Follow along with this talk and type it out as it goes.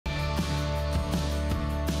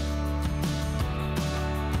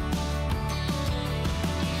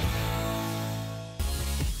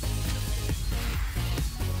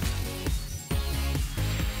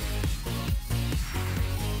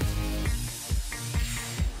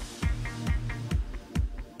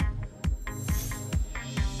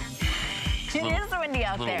windy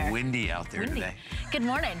out there. A little windy out there today. Good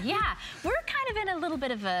morning. Yeah, we're kind of in a little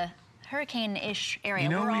bit of a hurricane-ish area. You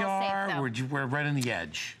know we're we all are. Safe, we're right on the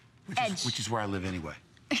edge. Which is where I live anyway.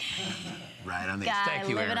 Right on the edge. Thank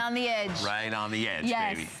you, living Erin. on the edge. Right on the edge,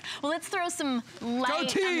 yes. baby. Well, let's throw some light. Go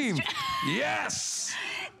team! Yes!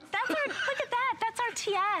 That's our, look at that, that's our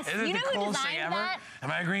TS. Isn't you know it the who coolest thing designed ever? that?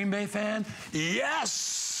 Am I a Green Bay fan?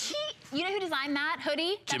 Yes! You know who designed that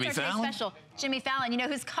hoodie? That's Jimmy our Fallon? Special. Jimmy Fallon. You know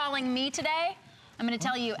who's calling me today? I'm going to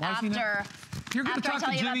tell you after. You're going to talk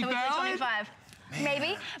to Jimmy about the Fallon? Weekly 25. Man.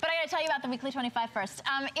 Maybe, but I got to tell you about the Weekly 25 first.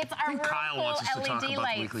 It's our really Kyle cool wants us to LED talk about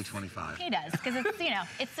lights. the Weekly 25. He does, because it's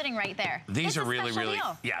it's sitting right there. These are really,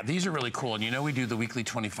 yeah, these are really cool. And you know we do the Weekly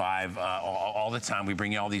 25 all the time. We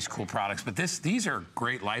bring you all these cool products, but these are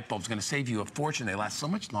great light bulbs. Going to save you a fortune. They last so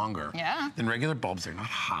much longer than regular bulbs. They're not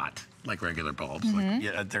hot like regular bulbs. Like,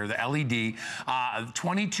 yeah, they're the LED.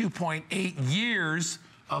 22.8 years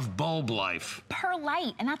of bulb life. Per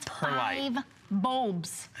light, and that's per 5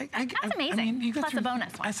 bulbs. That's amazing. I mean, plus a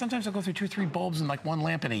bonus one. Sometimes I'll go through 2 or 3 bulbs in like one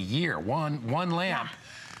lamp in a year. One lamp,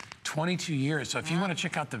 22 years. So if you want to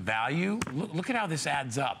check out the value, look at how this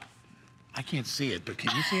adds up. I can't see it, but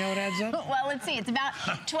can you see how it adds up? Well, let's see. It's about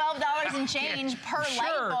 $12 and change per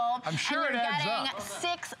light bulb. I'm sure it adds up. And you're getting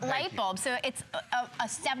 6 light bulbs. So it's a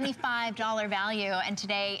 $75 value, and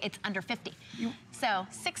today it's under $50. So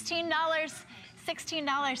 $16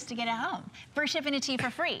 to get it home. Free shipping to you for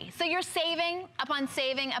free. So you're saving upon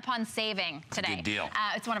saving upon saving today. Good deal.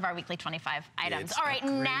 It's one of our Weekly 25 items. It's all right,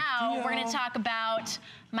 now we're going to talk about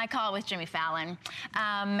my call with Jimmy Fallon.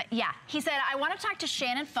 Yeah, he said, I want to talk to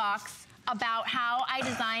Shannon Fox about how I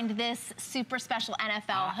designed this super special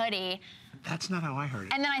NFL hoodie. That's not how I heard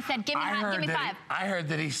it. And then I said, give me 5. I heard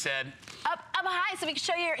that he said, up high so we can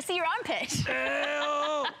see your armpit.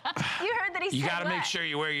 You heard that he said you got to make sure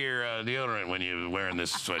you wear your deodorant when you're wearing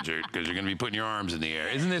this sweatshirt because you're going to be putting your arms in the air.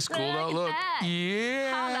 Isn't this cool though? Look.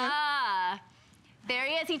 Yeah. Holla. There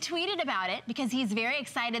he is. He tweeted about it because he's very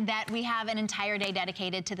excited that we have an entire day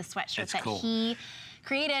dedicated to the sweatshirt that he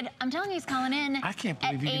created. I'm telling you, he's calling in. I can't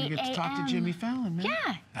believe you're going to get to talk to Jimmy Fallon, man.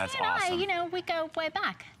 Yeah. That's awesome. We go way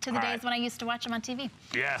back to the days when I used to watch him on TV.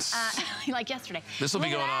 Yes. Like yesterday. This will be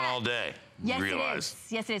going on all day. Yes, it is.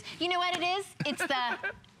 Yes, it is. You know what it is? It's the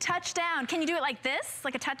touchdown. Can you do it like this?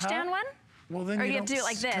 Like a touchdown one? Well, then you have to do it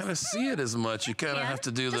like this. Kind of see it as much. You kind of have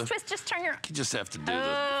to do just twist, just turn your. You just have to do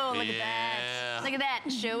look at that. Look at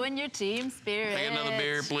that. Showing your team spirit. Take another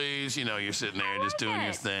beer, please. You know, you're sitting there just doing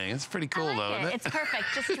your thing. It's pretty cool, though, isn't it? It's perfect.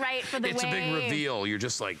 Just right for the It's a big reveal. You're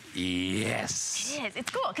just like, yes. It is. It's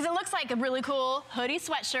cool because it looks like a really cool hoodie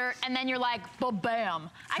sweatshirt, and then you're like, bam.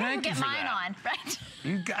 I gotta get mine on, right?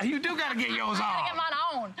 You do gotta get yours on. I gotta get mine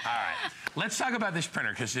on. All right. Let's talk about this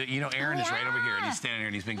printer because you know Aaron is right over here, and he's standing here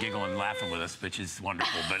and he's been giggling and laughing with us, which is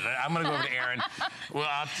wonderful. But I'm gonna go over to Aaron. Well,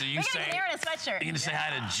 you say Aaron a sweatshirt. You're gonna say hi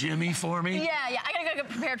to Jimmy for me? Yeah. I gotta go get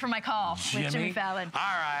prepared for my call with Jimmy Fallon. All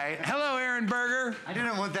right. Hello, Aaron Berger. I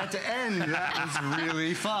didn't want that to end. That was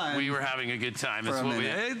really fun. We were having a good time. That's what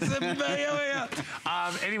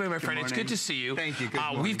anyway, my friend, it's good to see you. Thank you. Good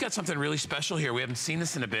morning. We've got something really special here. We haven't seen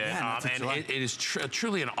this in a bit, and it is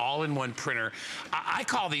truly an all-in-one printer. I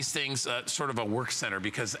call these things sort of a work center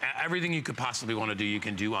because everything you could possibly want to do, you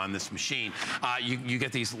can do on this machine. You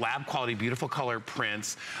get these lab-quality, beautiful color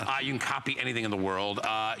prints. You can copy anything in the world.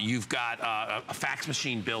 You've got a fax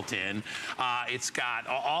machine built in. It's got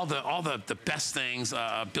all the best things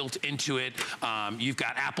built into it. You've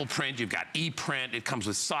got Apple Print. You've got ePrint. It comes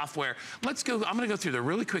with software. Let's go. I'm going to go through the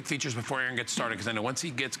really quick features before Aaron gets started because I know once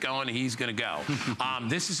he gets going, he's going to go.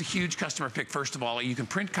 This is a huge customer pick. First of all, you can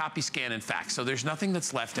print, copy, scan, and fax. So there's nothing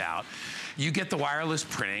that's left out. You get the wireless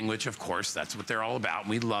printing, which of course that's what they're all about.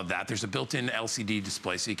 We love that. There's a built-in LCD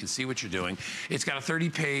display so you can see what you're doing. It's got a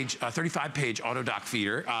 35-page auto doc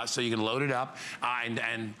feeder, so you can load it up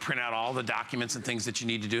and print out all the documents and things that you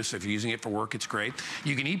need to do. So if you're using it for work, it's great.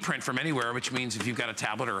 You can e-print from anywhere, which means if you've got a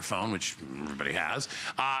tablet or a phone, which everybody has,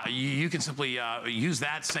 you can simply use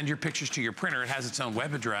that, send your pictures to your printer. It has its own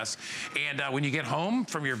web address. And when you get home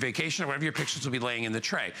from your vacation or whatever, your pictures will be laying in the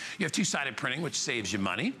tray. You have two-sided printing, which saves you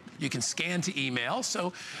money. You can scan to email.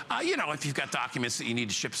 So, you know, if you've got documents that you need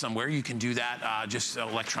to ship somewhere, you can do that just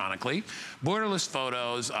electronically. Borderless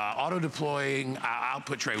photos, auto-deploying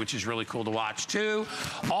output tray, which is really cool to to watch too.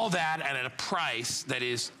 All that, and at a price that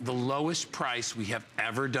is the lowest price we have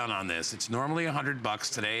ever done on this. It's normally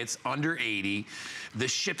 $100. Today it's under 80. The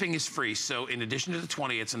shipping is free, so in addition to the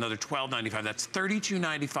 20, it's another $12.95. That's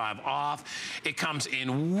 $32.95 off. It comes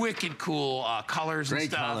in wicked cool colors and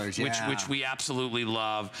stuff, colors, yeah. which we absolutely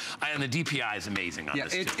love. And the DPI is amazing on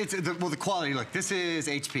this too. Well, the quality, look, this is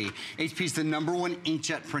HP. HP is the #1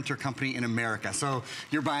 inkjet printer company in America. So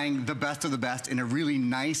you're buying the best of the best in a really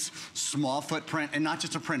nice, small footprint, and not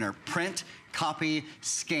just a printer. Print, copy,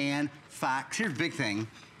 scan, fax. Here's the big thing.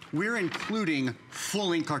 We're including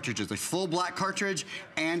full ink cartridges, a full black cartridge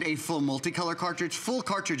and a full multicolor cartridge. Full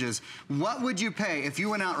cartridges. What would you pay if you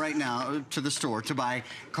went out right now to the store to buy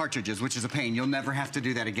cartridges, which is a pain. You'll never have to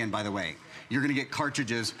do that again, by the way. You're gonna get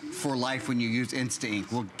cartridges for life when you use Instant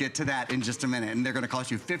Ink. We'll get to that in just a minute, and they're gonna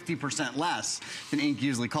cost you 50% less than ink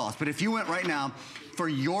usually costs. But if you went right now, for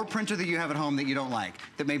your printer that you have at home that you don't like,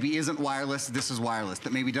 that maybe isn't wireless, this is wireless,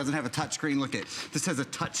 that maybe doesn't have a touch screen, look at, this has a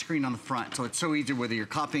touch screen on the front, so it's so easy whether you're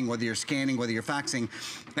copying, whether you're scanning, whether you're faxing,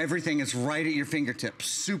 everything is right at your fingertips,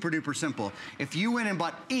 super duper simple. If you went and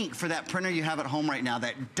bought ink for that printer you have at home right now,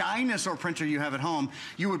 that dinosaur printer you have at home,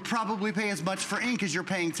 you would probably pay as much for ink as you're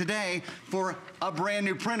paying today for a brand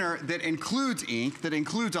new printer that includes ink, that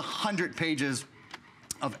includes 100 pages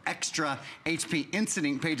of extra HP Instant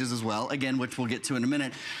Ink pages as well, again, which we'll get to in a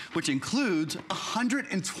minute, which includes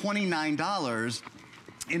 $129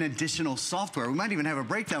 in additional software. We might even have a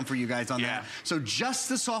breakdown for you guys on that. So just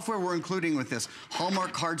the software we're including with this,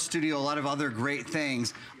 Hallmark Card Studio, a lot of other great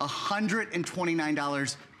things,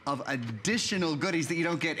 $129 of additional goodies that you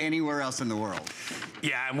don't get anywhere else in the world.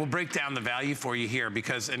 Yeah, and we'll break down the value for you here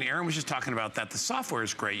because, and Aaron was just talking about that, the software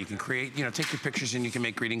is great. You can create, you know, take your pictures and you can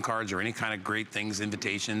make greeting cards or any kind of great things,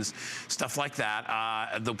 invitations, stuff like that.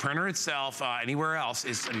 The printer itself, anywhere else,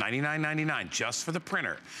 is $99.99 just for the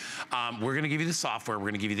printer. We're gonna give you the software. We're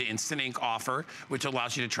gonna give you the Instant Ink offer, which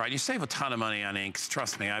allows you to try. You save a ton of money on inks.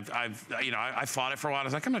 Trust me, I fought it for a while. I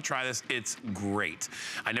was like, I'm gonna try this. It's great.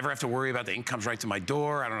 I never have to worry about the ink comes right to my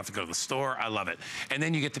door. I don't have to go to the store. I love it. And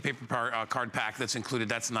then you get the paper card pack that's included.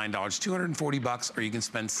 That's $9, $240, or you can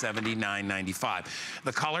spend $79.95.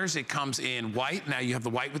 The colors, it comes in white. Now you have the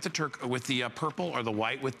white with the purple, or the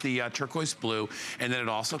white with the turquoise blue, and then it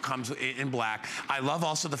also comes in black. I love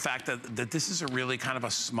also the fact that this is a really kind of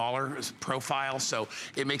a smaller profile, so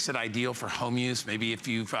it makes it ideal for home use. Maybe if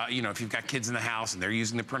you've if you've got kids in the house and they're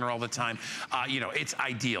using the printer all the time, it's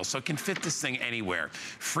ideal. So it can fit this thing anywhere.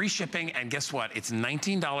 Free shipping, and guess what? It's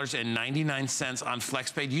 $19.99 on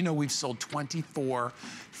FlexPay. You know we've sold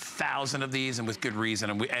 24,000 of these, and with good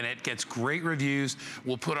reason, and it gets great reviews.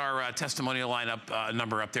 We'll put our testimonial lineup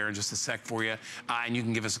number up there in just a sec for you, and you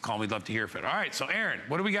can give us a call. We'd love to hear from it. All right, so Aaron,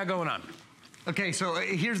 what do we got going on? Okay, so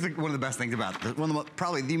here's one of the best things about it.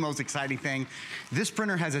 Probably the most exciting thing. This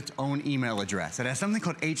printer has its own email address. It has something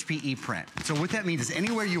called HPE Print. So what that means is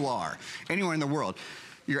anywhere you are, anywhere in the world,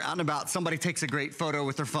 you're out and about, somebody takes a great photo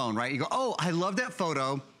with their phone, right? You go, oh, I love that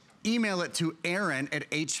photo. Email it to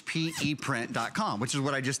aaron@hpeprint.com, which is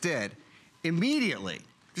what I just did. Immediately,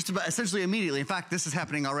 just about essentially immediately. In fact, this is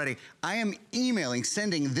happening already. I am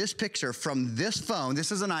sending this picture from this phone.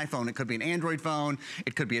 This is an iPhone. It could be an Android phone.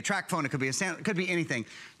 It could be a track phone. It could be a Samsung. It could be anything.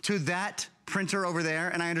 To that printer over there,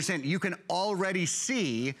 and I understand you can already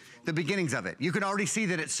see the beginnings of it. You can already see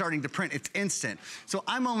that it's starting to print. It's instant. So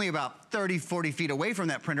I'm only about 30, 40 feet away from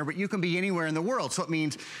that printer, but you can be anywhere in the world. So it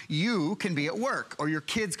means you can be at work, or your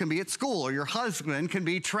kids can be at school, or your husband can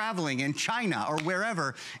be traveling in China or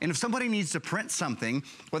wherever. And if somebody needs to print something,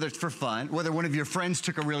 whether it's for fun, whether one of your friends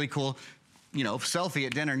took a really cool selfie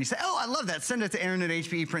at dinner and you say, oh, I love that, send it to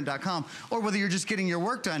aaron@hpeprint.com. Or whether you're just getting your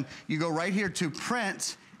work done, you go right here to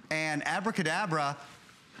print, and abracadabra,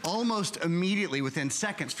 almost immediately, within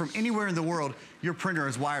seconds, from anywhere in the world, your printer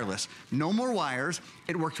is wireless. No more wires.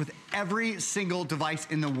 It works with every single device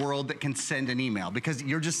in the world that can send an email, because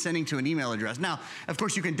you're just sending to an email address. Now, of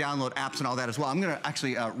course, you can download apps and all that as well. I'm gonna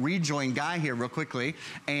actually rejoin Guy here real quickly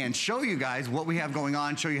and show you guys what we have going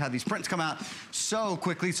on, show you how these prints come out so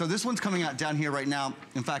quickly. So this one's coming out down here right now.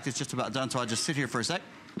 In fact, it's just about done, so I'll just sit here for a sec.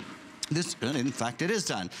 In fact, it is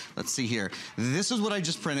done. Let's see here. This is what I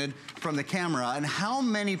just printed from the camera. And how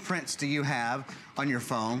many prints do you have on your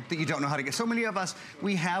phone that you don't know how to get? So many of us,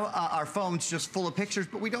 we have our phones just full of pictures,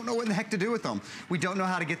 but we don't know what in the heck to do with them. We don't know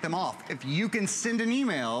how to get them off. If you can send an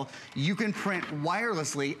email, you can print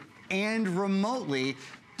wirelessly and remotely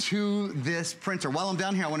to this printer. While I'm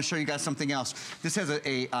down here, I want to show you guys something else. This has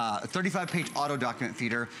a 35-page auto document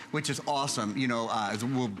feeder, which is awesome. You know,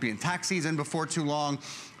 we'll be in tax season before too long.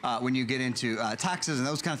 When you get into taxes and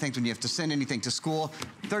those kind of things, when you have to send anything to school,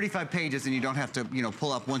 35 pages and you don't have to, you know,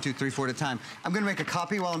 pull up 1, 2, 3, 4 at a time. I'm gonna make a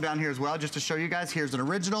copy while I'm down here as well, just to show you guys. Here's an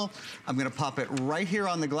original. I'm gonna pop it right here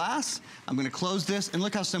on the glass. I'm gonna close this, and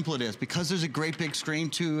look how simple it is. Because there's a great big screen,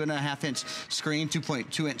 2.5-inch screen,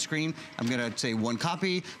 2.2-inch screen, I'm gonna say 1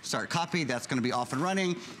 copy, start copy, that's gonna be off and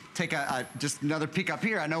running. Take just another peek up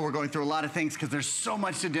here. I know we're going through a lot of things because there's so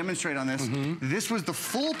much to demonstrate on this. This was the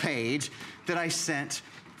full page that I sent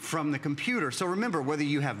from the computer. So remember, whether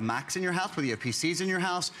you have Macs in your house, whether you have PCs in your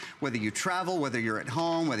house, whether you travel, whether you're at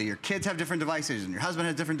home, whether your kids have different devices and your husband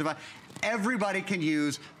has different devices, everybody can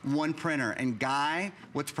use one printer. And Guy,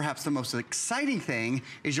 what's perhaps the most exciting thing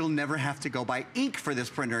is you'll never have to go buy ink for this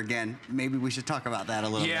printer again. Maybe we should talk about that a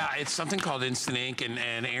little bit. Yeah, it's something called Instant Ink,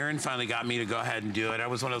 and Aaron finally got me to go ahead and do it. I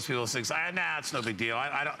was one of those people who thinks, nah, it's no big deal.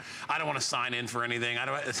 I don't want to sign in for anything.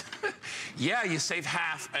 Yeah, you save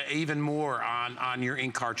half, even more on your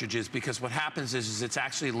ink cartridges, because what happens is it's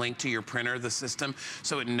actually linked to your printer, the system,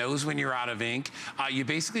 so it knows when you're out of ink. You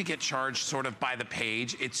basically get charged sort of by the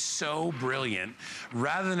page. It's so brilliant.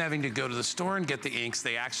 Rather than having to go to the store and get the inks,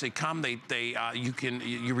 they actually come, you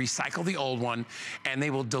recycle the old one, and they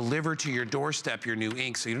will deliver to your doorstep your new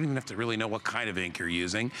ink, so you don't even have to really know what kind of ink you're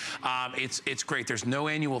using. It's great. There's no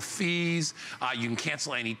annual fees. You can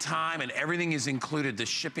cancel any time, and everything is included. The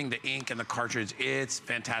shipping, the ink, and the cartridge, it's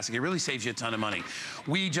fantastic. It really saves you a ton of money.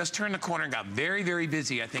 We just turned the corner and got very, very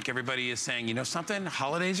busy. I think everybody is saying, you know something,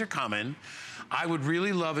 holidays are coming. I would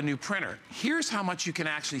really love a new printer. Here's how much you can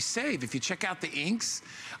actually save. If you check out the inks,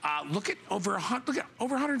 look at over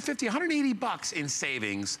 150, 180 bucks in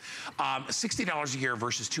savings, $60 a year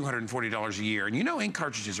versus $240 a year. And you know ink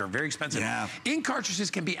cartridges are very expensive. Yeah. Ink cartridges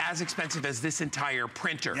can be as expensive as this entire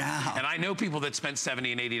printer. Yeah. And I know people that spent $70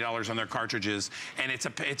 and $80 on their cartridges, and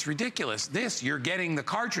it's ridiculous. This, you're getting the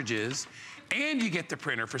cartridges, and you get the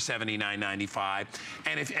printer for $79.95.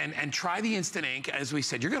 And try the Instant Ink. As we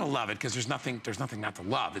said, you're gonna love it because there's nothing not to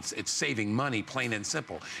love. It's saving money, plain and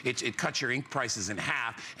simple. It cuts your ink prices in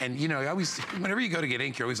half. And you know, whenever you go to get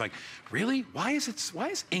ink, you're always like, really? Why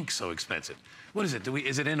is ink so expensive? What is it?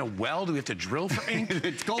 Is it in a well? Do we have to drill for ink?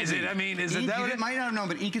 It's gold. Is it? I mean, is ink, it that? You might not know,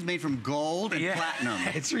 but ink is made from gold and platinum.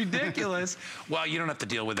 It's ridiculous. Well, you don't have to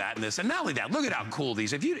deal with that in this. And not only that, look at how cool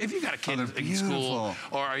these. If you got a kid in school,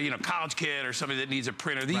 or you know, college kid or somebody that needs a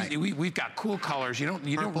printer, these we've got cool colors. You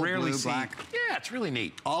don't rarely see. Black. Yeah, it's really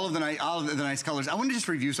neat. All of the nice colors. I want to just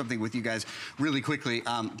review something with you guys really quickly.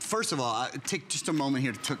 First of all, take just a moment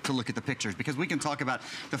here to look at the pictures, because we can talk about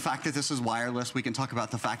the fact that this is wireless. We can talk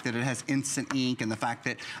about the fact that it has instant ink, and the fact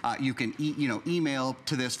that you can email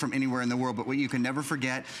to this from anywhere in the world. But what you can never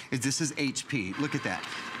forget is this is HP. Look at that.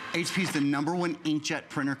 HP is the #1 inkjet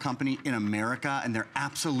printer company in America, and they're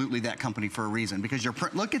absolutely that company for a reason. Because your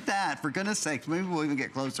print, look at that, for goodness sakes, maybe we'll even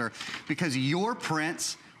get closer, because your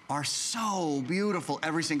prints are so beautiful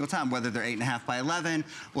every single time, whether they're 8.5 by 11,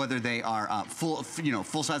 whether they are full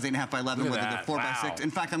size 8.5 by 11, whether they're 4 by 6.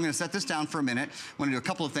 In fact, I'm gonna set this down for a minute. I wanna do a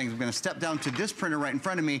couple of things. I'm gonna step down to this printer right in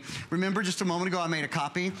front of me. Remember just a moment ago I made a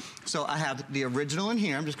copy? So I have the original in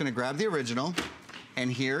here. I'm just gonna grab the original,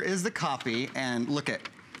 and here is the copy, and look at,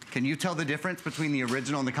 can you tell the difference between the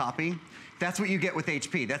original and the copy? That's what you get with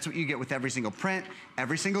HP. That's what you get with every single print,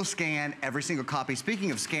 every single scan, every single copy. Speaking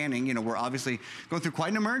of scanning, you know, we're obviously going through quite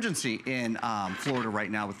an emergency in Florida right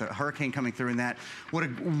now with the hurricane coming through and that. What a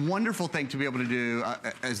wonderful thing to be able to do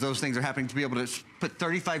as those things are happening, to be able to put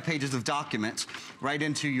 35 pages of documents right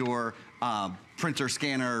into your printer,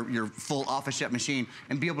 scanner, your full OfficeJet machine,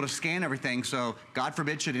 and be able to scan everything. So God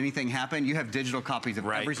forbid, should anything happen, you have digital copies of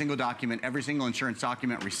every single document, every single insurance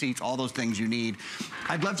document, receipts, all those things you need.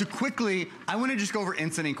 I'd love to quickly, I want to just go over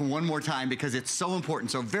Instant Ink one more time because it's so important.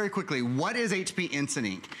 So very quickly, what is HP Instant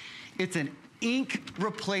Ink? It's an ink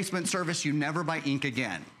replacement service. You never buy ink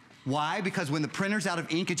again. Why? Because when the printer's out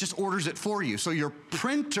of ink, it just orders it for you. So your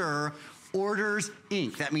printer orders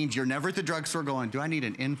ink. That means you're never at the drugstore going, do I need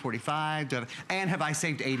an N45? And have I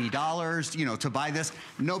saved $80, you know, to buy this?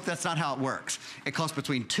 Nope, that's not how it works. It costs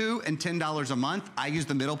between $2 and $10 a month. I use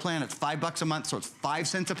the middle plan. It's $5 a month, so it's 5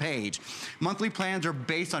 cents a page. Monthly plans are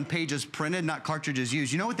based on pages printed, not cartridges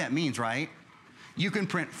used. You know what that means, right? You can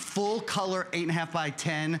print full color 8.5 by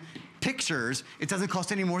 10 pictures. It doesn't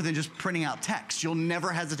cost any more than just printing out text. You'll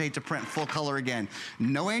never hesitate to print full color again.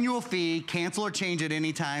 No annual fee, cancel or change at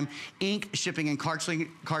any time. Ink, shipping, and cartridge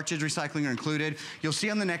recycling are included. You'll see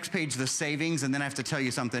on the next page the savings, and then I have to tell you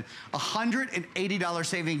something. $180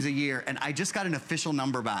 savings a year, and I just got an official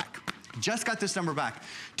number back. Just got this number back.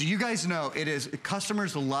 Do you guys know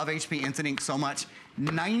customers love HP Instant Ink so much?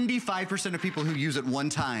 95% of people who use it one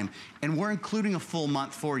time, and we're including a full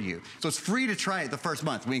month for you. So it's free to try it the first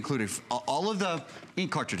month. We included all of the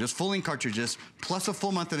ink cartridges, full ink cartridges, plus a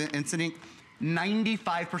full month of Instant Ink.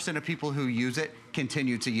 95% of people who use it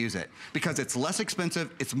continue to use it because it's less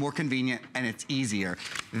expensive, it's more convenient, and it's easier.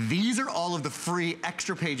 These are all of the free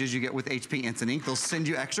extra pages you get with HP Instant Ink. They'll send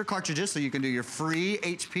you extra cartridges so you can do your free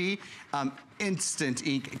HP Instant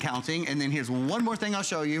Ink counting. And then here's one more thing I'll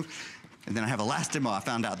show you. And then I have a last demo I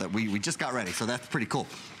found out that we just got ready, so that's pretty cool.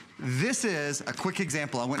 This is a quick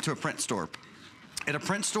example. I went to a print store. At a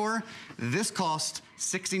print store, this cost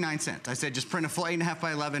 69 cents. I said, just print a full 8.5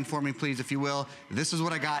 by 11 for me, please, if you will. This is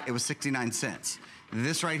what I got. It was 69 cents.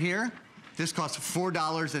 This right here, this cost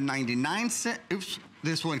 $4.99. Oops,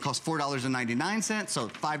 this one cost $4.99, so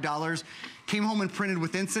 $5. Came home and printed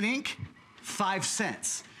with Instant Ink, 5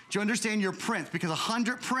 cents. Do you understand your prints? Because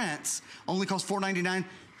 100 prints only cost $4.99.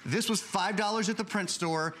 This was $5 at the print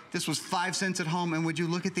store. This was 5 cents at home. And would you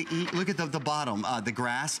look at the bottom, the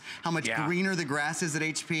grass, how much greener the grass is at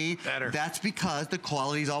HP? Better. That's because the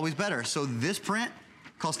quality is always better. So this print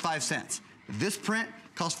costs 5 cents. This print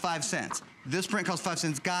costs 5 cents. This print costs 5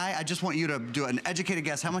 cents. Guy, I just want you to do an educated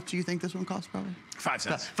guess. How much do you think this one costs, probably? 5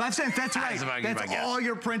 cents. 5 cents, that's right. That's all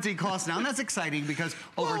your printing costs now. And that's exciting because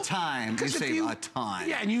over time, you save a ton.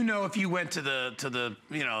 Yeah, and you know if you went to the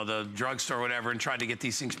you know, the drugstore or whatever and tried to get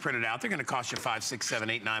these things printed out, they're gonna cost you $5, $6,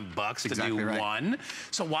 $7, $8, $9 to do one.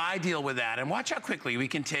 So why deal with that? And watch how quickly we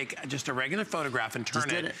can take just a regular photograph and turn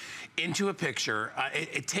it into a picture.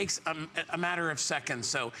 It takes a matter of seconds.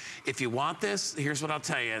 So if you want this, here's what I'll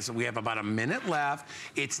tell you. So we have about a minute left.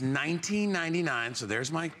 It's $19.99. So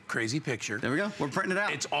there's my crazy picture. There we go. We're printing it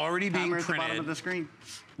out. It's already being printed. At the bottom of the screen.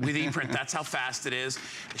 With ePrint, that's how fast it is.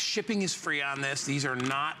 Shipping is free on this. These are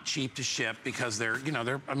not cheap to ship because they're,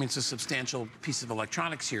 I mean, it's a substantial piece of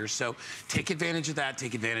electronics here. So take advantage of that.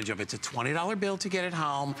 Take advantage of it. It's a $20 bill to get it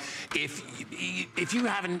home. If you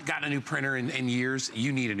haven't gotten a new printer in years,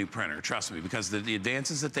 you need a new printer. Trust me, because the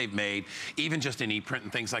advances that they've made, even just in ePrint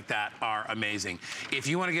and things like that, are amazing. If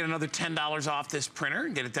you want to get another $10 off this printer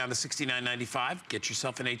and get it down to $69.95, get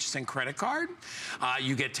yourself an HSN credit card.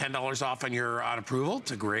 You get $10 off on approval. It's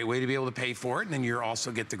a great way to be able to pay for it, and then you also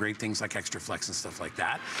get the great things like Extra Flex and stuff like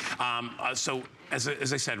that. So as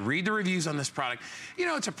I said, read the reviews on this product. You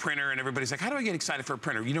know, it's a printer, and everybody's like, how do I get excited for a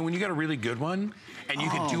printer? You know, when you got a really good one, and you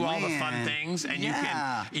can do all the fun things, and you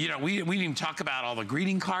can, we didn't even talk about all the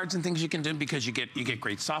greeting cards and things you can do because you get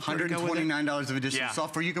great software. $129 of additional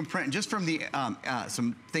software you can print just from the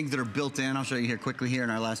some things that are built in. I'll show you here quickly here in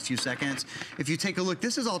our last few seconds. If you take a look,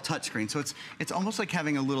 this is all touchscreen, so it's almost like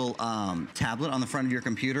having a little tablet on the front of your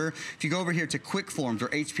computer. If you go over here to Quick Forms or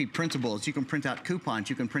HP Printables, you can print out coupons,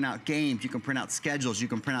 you can print out games, you can print out schedules, you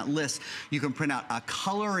can print out lists, you can print out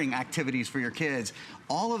coloring activities for your kids.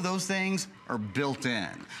 All of those things are built in.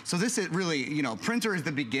 So this is really, printer is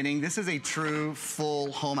the beginning. This is a true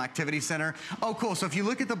full home activity center. Oh, cool. So if you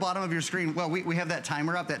look at the bottom of your screen, well, we have that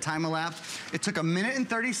timer up, that time elapsed. It took 1 minute and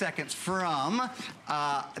 30 seconds from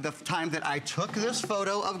the time that I took this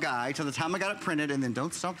photo of Guy to the time I got it printed, and then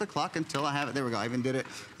don't stop the clock until I have it. There we go. I even did it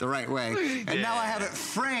the right way. And now I have it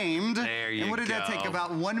framed. There you go. And what did that take?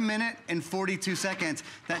 About 1 minute and 42 seconds.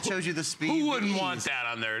 That shows you the speed. Who wouldn't want that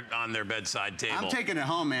on their bedside table? I'm taking it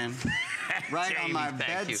home, man. Right on my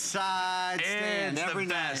bedside stand every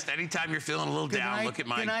night. Anytime you're feeling a little down, look at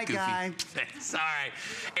my goofy face. All right,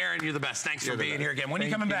 Aaron, you're the best. Thanks for being here again. When are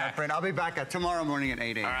you coming back? Friend. I'll be back tomorrow morning at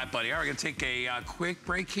 8 a.m. All right, buddy. All right, we're going to take a quick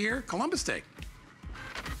break here. Columbus Day.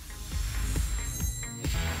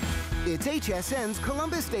 It's HSN's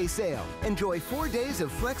Columbus Day sale. Enjoy 4 days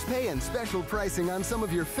of flex pay and special pricing on some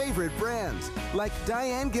of your favorite brands, like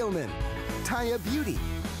Diane Gilman, Taya Beauty,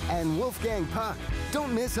 and Wolfgang Puck.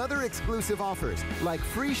 Don't miss other exclusive offers, like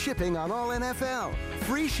free shipping on all NFL,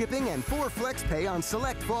 free shipping and 4 flex pay on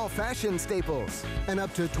select fall fashion staples, and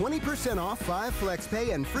up to 20% off 5 flex pay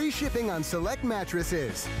and free shipping on select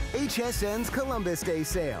mattresses. HSN's Columbus Day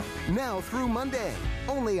sale, now through Monday,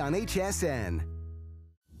 only on HSN.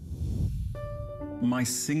 My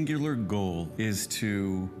singular goal is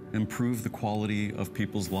to improve the quality of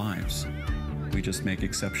people's lives. We just make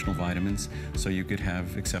exceptional vitamins so you could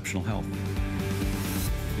have exceptional health.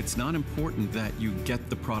 It's not important that you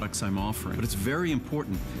get the products I'm offering, but it's very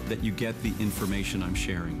important that you get the information I'm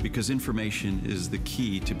sharing, because information is the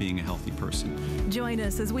key to being a healthy person. Join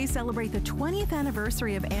us as we celebrate the 20th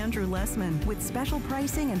anniversary of Andrew Lessman with special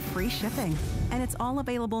pricing and free shipping. And it's all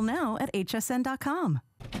available now at hsn.com.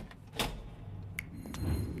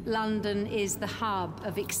 London is the hub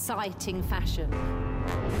of exciting fashion.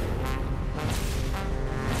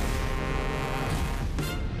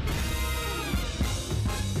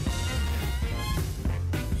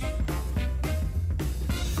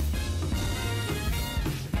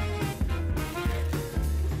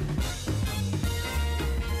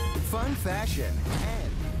 fashion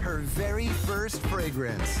and her very first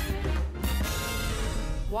fragrance.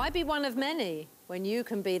 Why be one of many when you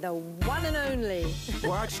can be the one and only?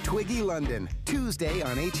 Watch Twiggy London, Tuesday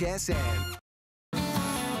on HSN.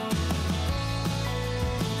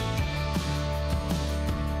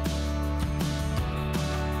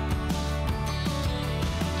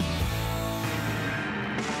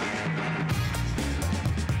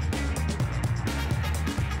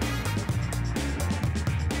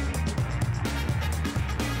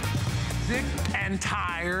 Sick and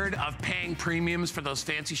tired of paying premiums for those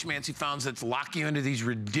fancy schmancy phones that lock you into these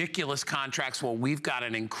ridiculous contracts? Well, we've got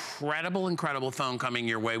an incredible, incredible phone coming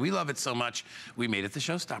your way. We love it so much, we made it the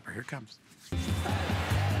showstopper. Here it comes.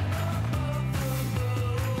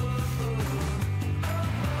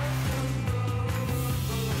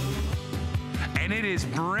 And it is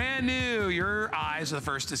brand new. Your eyes are the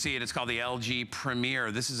first to see it. It's called the LG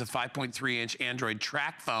Premier. This is a 5.3-inch Android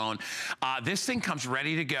track phone. This thing comes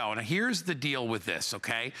ready to go. Now, here's the deal with this,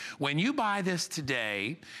 okay? When you buy this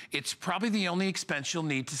today, it's probably the only expense you'll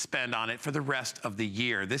need to spend on it for the rest of the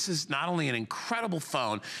year. This is not only an incredible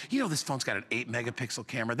phone, you know this phone's got an 8-megapixel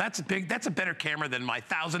camera. That's a better camera than my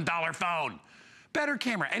 $1,000 phone. Better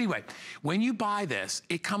camera. Anyway, when you buy this,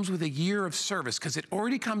 it comes with a year of service because it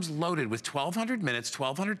already comes loaded with 1,200 minutes,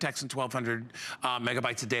 1,200 texts, and 1,200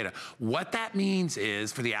 megabytes of data. What that means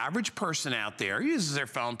is for the average person out there who uses their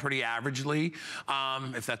phone pretty averagely,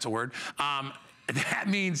 if that's a word, that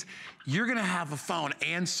means you're gonna have a phone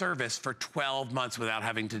and service for 12 months without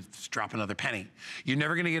having to drop another penny. You're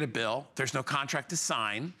never gonna get a bill. There's no contract to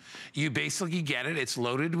sign. You basically get it. It's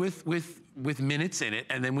loaded with minutes in it,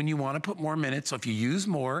 and then when you want to put more minutes, so if you use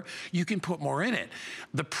more, you can put more in it.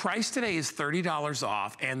 The price today is $30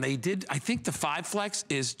 off, and they did, I think the 5 Flex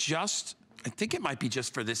is just, I think it might be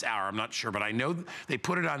just for this hour, I'm not sure, but I know they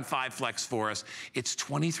put it on 5 Flex for us. It's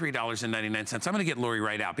 $23.99. I'm gonna get Lori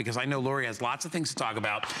right out because I know Lori has lots of things to talk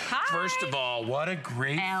about. Hi. First of all, what a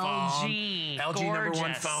great LG. phone. LG Gorgeous.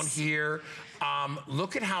 #1 phone here.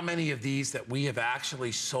 Look at how many of these that we have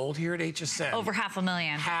actually sold here at HSN. Over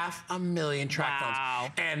 500,000. 500,000 track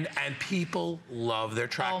phones. And people love their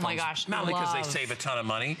track phones. Oh my gosh, Not only because they save a ton of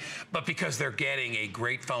money, but because they're getting a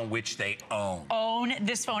great phone which they own. Own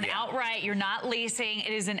this phone outright. You're not leasing.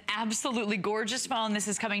 It is an absolutely gorgeous phone. This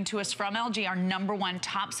is coming to us from LG, our #1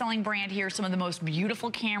 top-selling brand here. Some of the most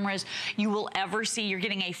beautiful cameras you will ever see. You're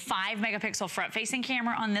getting a 5-megapixel front-facing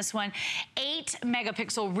camera on this one,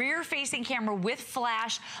 8-megapixel rear-facing camera with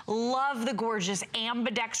flash. Love the gorgeous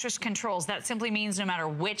ambidextrous controls. That simply means no matter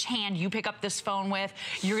which hand you pick up this phone with,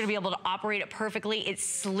 you're gonna be able to operate it perfectly. It's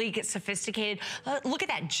sleek, it's sophisticated. Look at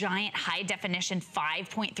that giant high-definition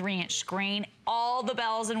 5.3-inch screen. All the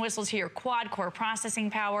bells and whistles here, quad-core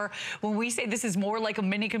processing power. When we say this is more like a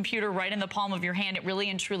mini computer right in the palm of your hand, it really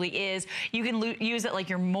and truly is. You can use it like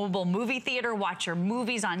your mobile movie theater, watch your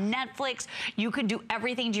movies on Netflix. You can do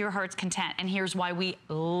everything to your heart's content. And here's why we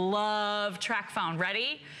love track phone.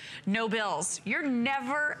 Ready? No bills. You're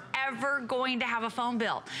never, ever going to have a phone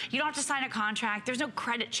bill. You don't have to sign a contract. There's no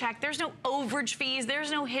credit check. There's no overage fees.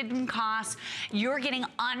 There's no hidden costs. You're getting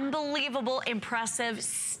unbelievable, impressive,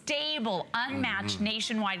 stable, unmatched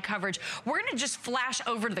nationwide coverage. We're gonna just flash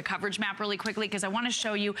over to the coverage map really quickly because I wanna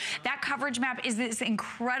show you that coverage map is this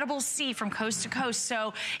incredible sea from coast to coast.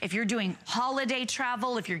 So if you're doing holiday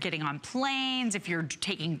travel, if you're getting on planes, if you're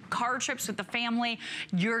taking car trips with the family,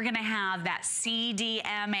 you're gonna have that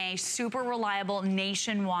CDMA, super reliable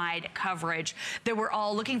nationwide coverage that we're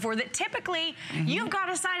all looking for, that typically you've got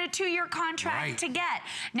to sign a 2-year contract to get.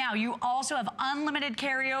 Now, you also have unlimited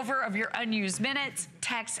carryover of your unused minutes,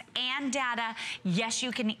 texts, and data. Yes,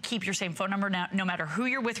 you can keep your same phone number now, no matter who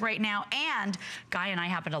you're with right now. And Guy and I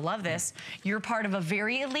happen to love this. You're part of a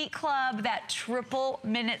very elite club, that triple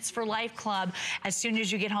minutes for life club, as soon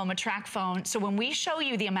as you get home a track phone. So when we show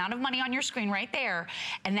you the amount of money on your screen right there,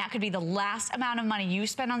 and that could be the last amount of money you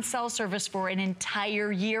spend on cell service for an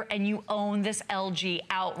entire year, and you own this LG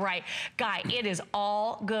outright. Guy, it is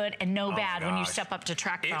all good and no bad when you step up to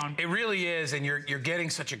track phone. It really is, and you're getting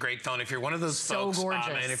such a great phone. If you're one of those folks,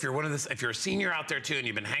 and if you're a senior out there too, and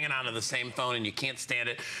you've been hanging on to the same phone and you can't stand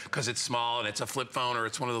it because it's small and it's a flip phone or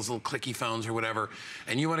it's one of those little clicky phones or whatever,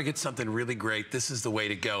 and you want to get something really great, this is the way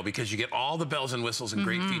to go because you get all the bells and whistles and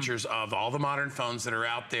great features of all the modern phones that are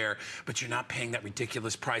out there, but you're not paying that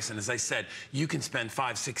ridiculous price. And as I said, you can spend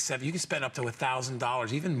 $5, $6, $7, you can spend up to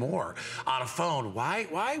 $1,000, even more, on a phone.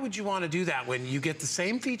 Why would you want to do that when you get the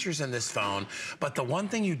same features in this phone, but the one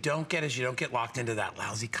thing you don't get is you don't get locked into that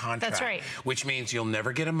lousy contract. That's right. Which means you'll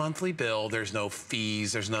never get a monthly bill. There's no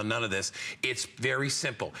fees. There's none of this. It's very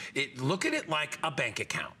simple. Look at it like a bank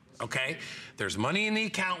account. okay? There's money in the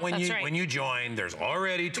account when you join. There's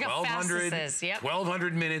already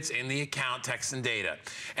 1,200 minutes in the account, text and data.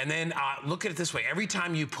 And then look at it this way. Every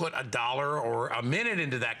time you put $1 or a minute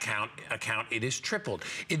into that account, it is tripled.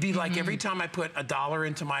 It'd be like every time I put $1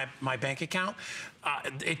 into my bank account,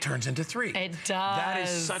 it turns into 3. It does. That is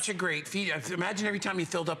such a great feature. Imagine every time you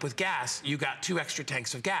filled up with gas, you got 2 extra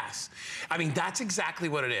tanks of gas. I mean, that's exactly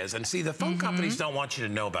what it is. And see, the phone companies don't want you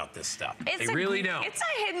to know about this stuff. They really don't. It's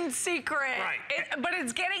a hidden secret. Right. But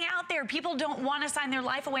it's getting out there. People don't want to sign their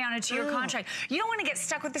life away on a 2-year contract. You don't want to get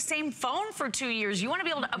stuck with the same phone for 2 years. You want to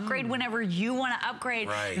be able to upgrade whenever you want to upgrade.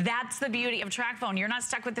 Right. That's the beauty of TracFone. You're not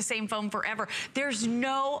stuck with the same phone forever. There's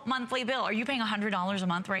no monthly bill. Are you paying $100 a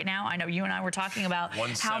month right now? I know you and I were talking about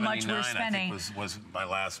how much we're spending. I think was my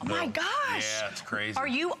last bill. Oh my gosh. Yeah, it's crazy. Are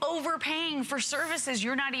you overpaying for services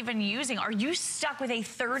you're not even using? Are you stuck with a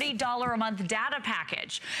 $30 a month data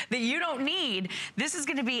package that you don't need? This is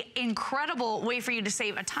going to be an incredible way for you to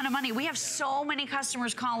save a ton of money. We have so many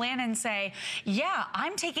customers call in and say, yeah,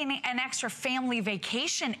 I'm taking an extra family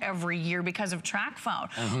vacation every year because of TracFone.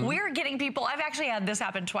 We're getting people, I've actually had this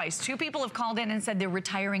happen twice. 2 people have called in and said they're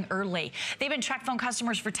retiring early. They've been TracFone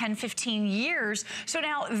customers for 10, 15 years. So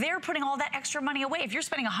now they're putting all that extra money away. If you're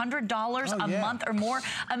spending $100 a month or more,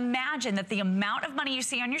 imagine that the amount of money you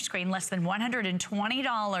see on your screen, less than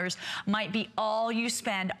 $120, might be all you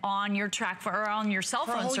spend on your or on your cell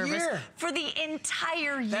phone service for the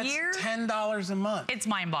entire year. That's $10 a month. It's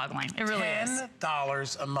mind-boggling. It really is.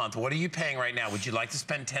 $10 a month. What are you paying right now? Would you like to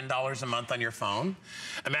spend $10 a month on your phone?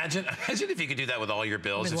 Imagine if you could do that with all your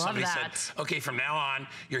bills. If somebody said, okay, from now on,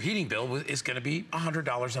 your heating bill is going to be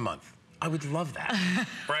 $100 a month. I would love that,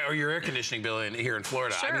 right? Or your air conditioning bill here in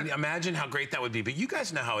Florida. Sure. I mean, imagine how great that would be. But you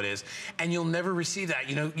guys know how it is, and you'll never receive that.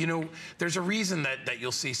 You know, there's a reason that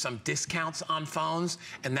you'll see some discounts on phones,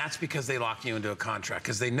 and that's because they lock you into a contract,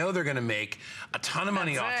 because they know they're going to make a ton of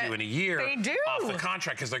money off you in a year. They do. Off the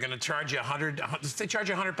contract, because they're going to charge you if they charge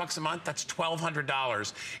you $100 a month, that's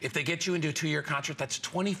 $1,200. If they get you into a 2-year contract, that's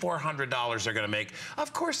 $2,400 they're going to make.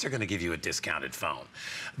 Of course, they're going to give you a discounted phone.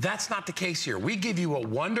 That's not the case here. We give you a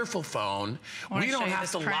wonderful phone. We don't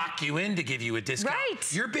have to lock you in to give you a discount.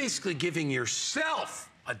 Right. You're basically giving yourself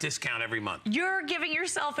a discount every month. You're giving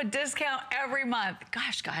yourself a discount every month.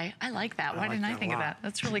 Gosh, Guy, I like that. Why didn't I think of that?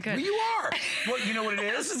 That's really good. Well, you are. Well, you know what it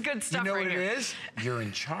is? This is good stuff right here. You know what it is? You're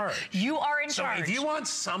in charge. You are in charge. So if you want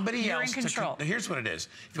somebody else in control. Here's what it is.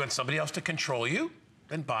 If you want somebody else to control you,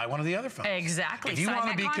 then buy one of the other phones. Exactly. If you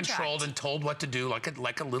want to be controlled and told what to do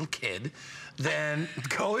like a little kid, then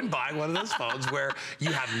go and buy one of those phones where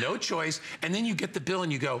you have no choice, and then you get the bill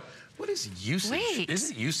and you go, what is usage?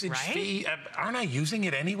 Isn't usage fee? Aren't I using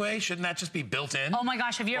it anyway? Shouldn't that just be built in? Oh my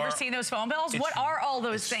gosh, have you ever seen those phone bills? What are all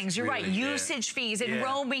those things? You're right, usage fees and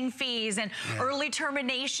roaming fees and early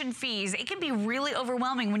termination fees. It can be really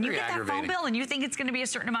overwhelming when you get that phone bill and you think it's going to be a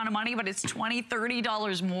certain amount of money, but it's $20,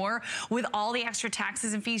 $30 more with all the extra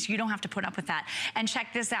taxes and fees. You don't have to put up with that. And check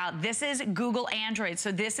this out. This is Google Android.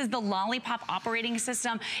 So this is the Lollipop operating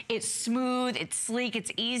system. It's smooth, it's sleek,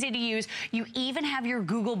 it's easy to use. You even have your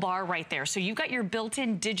Google bar right there. So you've got your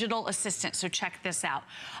built-in digital assistant. So check this out.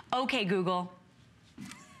 Okay, Google,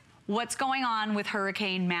 what's going on with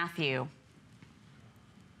Hurricane Matthew?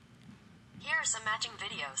 Here are some matching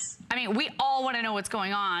videos. I mean, we all want to know what's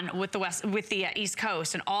going on with the East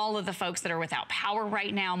Coast and all of the folks that are without power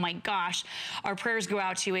right now. My gosh, our prayers go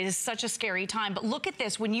out to you. It is such a scary time. But look at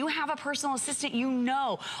this. When you have a personal assistant, you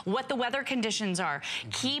know what the weather conditions are.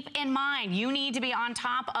 Keep in mind, you need to be on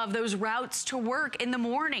top of those routes to work in the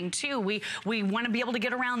morning, too. We want to be able to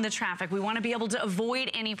get around the traffic. We want to be able to avoid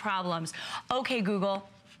any problems. Okay, Google,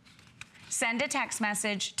 send a text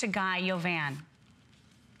message to Guy Yovan.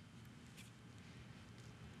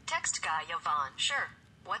 Text Guy Yovan. Sure.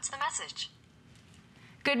 What's the message?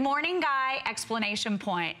 Good morning, Guy! Explanation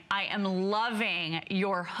point. I am loving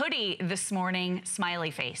your hoodie this morning.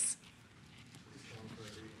 Smiley face.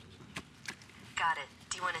 Got it.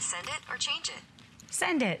 Do you want to send it or change it?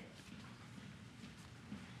 Send it.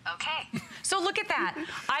 Okay. So look at that.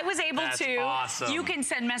 I was able to. Awesome. You can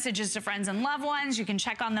send messages to friends and loved ones. You can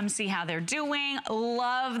check on them, see how they're doing.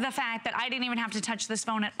 Love the fact that I didn't even have to touch this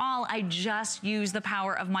phone at all. I just used the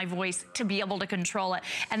power of my voice to be able to control it.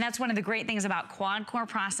 And that's one of the great things about quad-core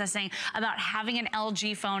processing, about having an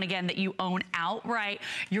LG phone, again, that you own outright.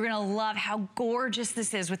 You're going to love how gorgeous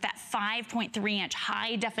this is with that 5.3-inch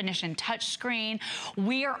high-definition touchscreen.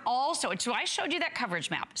 We are also, so I showed you that coverage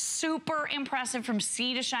map. Super impressive from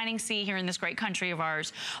sea to shining sea here in this great country of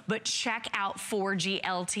ours, but check out 4G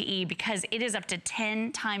LTE because it is up to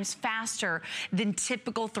 10 times faster than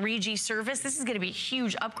typical 3G service. This is gonna be a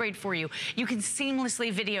huge upgrade for you. You can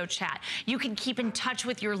seamlessly video chat. You can keep in touch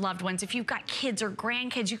with your loved ones. If you've got kids or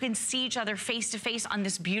grandkids, you can see each other face to face on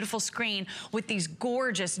this beautiful screen with these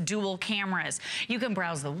gorgeous dual cameras. You can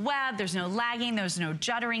browse the web. There's no lagging, there's no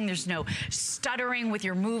juddering, there's no stuttering with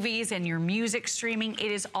your movies and your music streaming.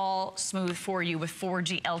 It is all smooth for you with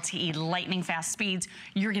 4G LTE lightning fast speeds.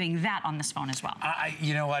 You're getting that on this phone as well.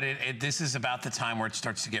 You know what, this is about the time where it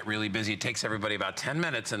starts to get really busy. It takes everybody about 10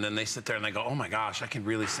 minutes and then they sit there and they go, oh my gosh, I can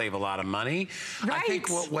really save a lot of money. Right. I think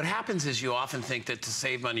what happens is you often think that to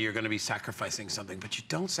save money, you're gonna be sacrificing something, but you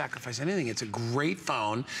don't sacrifice anything. It's a great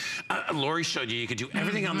phone. Lori showed you could do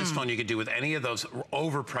everything on this phone you could do with any of those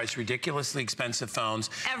overpriced, ridiculously expensive phones.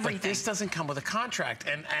 Everything. But this doesn't come with a contract.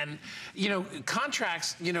 And you know,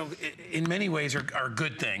 contracts, you know, in many ways are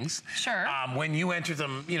good things. Sure. When you enter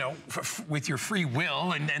them, you know, with your free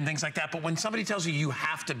will and things like that. But when somebody tells you you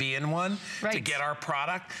have to be in one to get our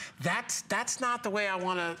product, that's not the way I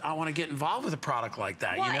wanna get involved with a product like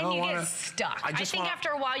that. Well, you know, and you get stuck. I think after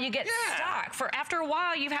a while you get stuck. After a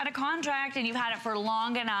while you've had a contract and you've had it for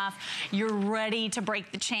long enough, you're ready to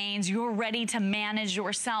break the chains. You're ready to manage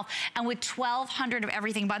yourself. And with 1,200 of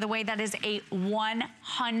everything, by the way, that is a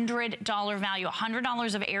 $100 value,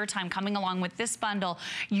 $100 of airtime coming along with this bundle.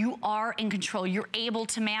 You are in control. You're able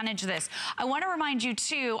to manage this. I want to remind you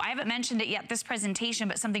too, I haven't mentioned it yet this presentation,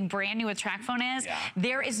 but something brand new with TracFone is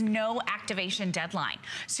there is no activation deadline.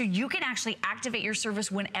 So you can actually activate your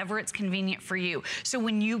service whenever it's convenient for you. So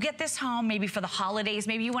when you get this home, maybe for the holidays,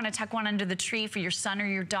 maybe you want to tuck one under the tree for your son or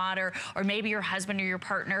your daughter, or maybe your husband or your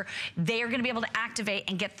partner, they are going to be able to activate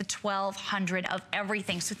and get the 1,200 of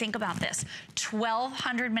everything. So think about this,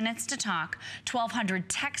 1,200 minutes to talk, 1,200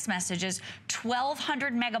 text messages,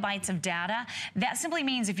 1,200 megabytes of data. That simply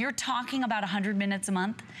means if you're talking about 100 minutes a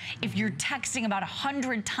month, if you're texting about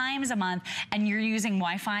 100 times a month, and you're using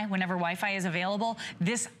Wi-Fi whenever Wi-Fi is available,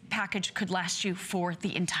 this package could last you for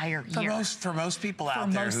the entire year. For most people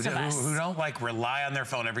out there who don't like rely on their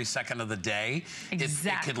phone every second of the day, it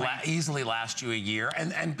could easily last you a year.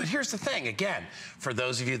 But here's the thing, again, for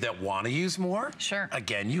those of you that want to use more,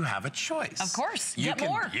 again, you have a choice. Of course, you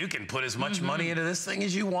can put as much money into this thing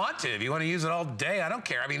as you want to. If you want to use it all day, I don't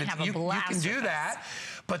care. I mean, you can do that.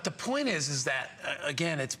 But the point is that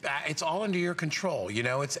again, it's all under your control. You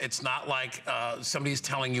know, it's not like somebody's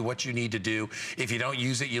telling you what you need to do. If you don't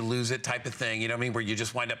use it, you lose it, type of thing. You know what I mean? Where you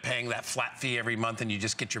just wind up paying that flat fee every month, and you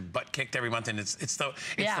just get your butt kicked every month, and it's the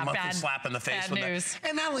monthly slap in the face with that.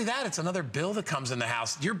 And not only that, it's another bill that comes in the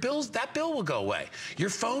house. That bill will go away. Your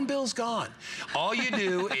phone bill's gone. All you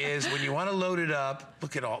do is when you want to load it up,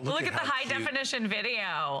 look at the high definition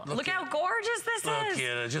video. Look how gorgeous this is. Look,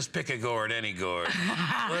 kid, just pick a gourd, any gourd.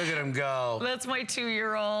 Look at him go. That's my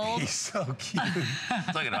 2-year-old. He's so cute.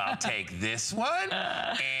 Look at him. I'll take this one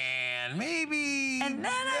and maybe. And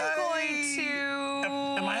then I'm going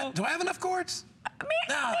to. Do I have enough gourds? Maybe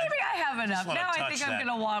I have enough. Now I think I'm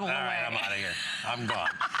going to waddle away. All right, I'm out of here. I'm gone.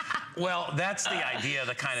 Well, that's the idea,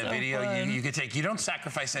 the kind of video you could take. You don't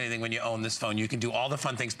sacrifice anything when you own this phone. You can do all the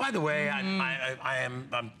fun things. By the way,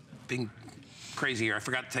 I'm being crazy here. I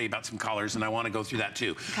forgot to tell you about some colors, and I want to go through that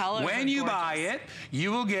too. When you buy it,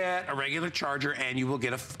 you will get a regular charger and you will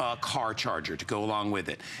get a car charger to go along with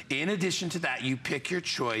it. In addition to that, you pick your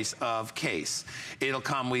choice of case. It'll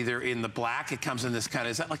come either in the black, it comes in this kind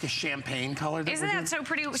of, is that like a champagne color? Isn't that so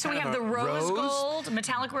pretty? So we have the rose gold,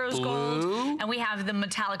 metallic rose gold, and we have the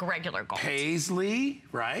metallic regular gold. Paisley,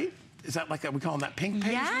 right? Is that like, are we calling that pink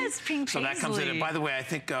paisley? Yes, pink paisley. So that comes in, and by the way, I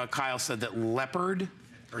think Kyle said that leopard,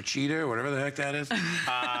 or cheetah, or whatever the heck that is.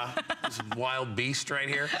 This wild beast right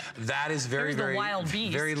here. That is very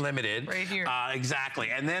limited. Right here.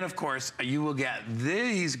 Exactly. And then, of course, you will get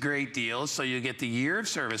these great deals. So you get the year of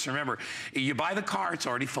service. Remember, you buy the car, it's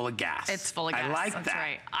already full of gas. It's full of gas. I like That's that.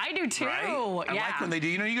 Right. I do too. Right? I like when they do.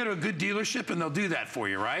 You know, you go to a good dealership and they'll do that for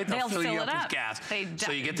you, right? They'll fill you up with gas.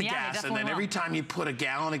 So you get the gas, and then every time you put a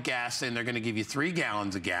gallon of gas in, they're going to give you 3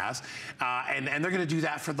 gallons of gas. And they're going to do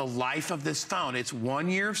that for the life of this phone. It's 1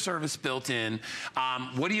 year of service built in.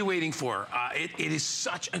 What are you waiting for? It is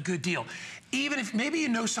such a good deal. Even if maybe you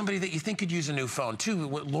know somebody that you think could use a new phone too.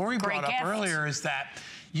 What Lori brought up earlier is that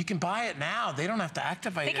you can buy it now. They don't have to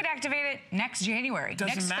activate it. They could activate it next January,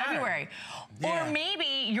 next February. Yeah. Or maybe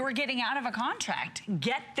you're getting out of a contract.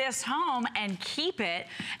 Get this home and keep it,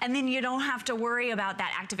 and then you don't have to worry about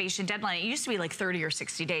that activation deadline. It used to be like 30 or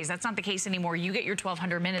 60 days. That's not the case anymore. You get your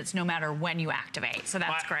 1,200 minutes no matter when you activate, so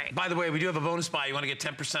that's great. By the way, we do have a bonus buy. You want to get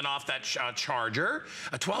 10% off that charger.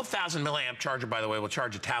 A 12,000 milliamp charger, by the way, will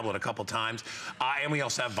charge a tablet a couple times. And we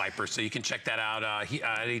also have Viper, so you can check that out at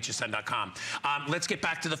hsn.com. Let's get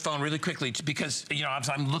back to the phone really quickly, because, you know, as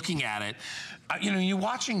I'm looking at it, you know, you're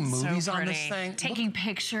watching movies on this thing. Taking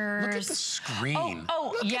pictures. Look at the screen.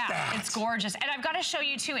 Look at that. It's gorgeous. And I've got to show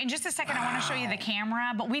you, too, in just a second, I want to show you the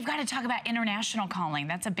camera, but we've got to talk about international calling.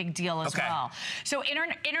 That's a big deal as well. So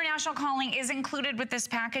international calling is included with this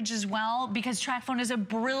package as well, because TracFone is a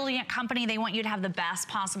brilliant company. They want you to have the best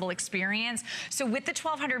possible experience. So with the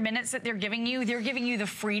 1,200 minutes that they're giving you the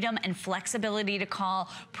freedom and flexibility to call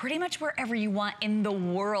pretty much wherever you want in the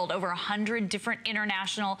world. Over 100 different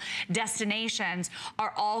international destinations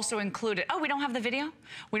are also included. Oh, we don't have the video?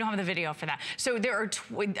 We don't have the video for that. So there are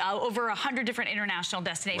over 100 different international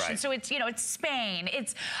destinations. Right. So it's, you know, it's Spain,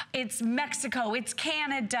 it's Mexico, it's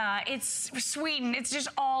Canada, it's Sweden, it's just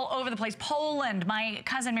all over the place. Poland, my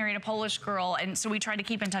cousin married a Polish girl, and so we tried to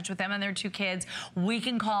keep in touch with them and their 2 kids. We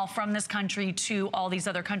can call from this country to all these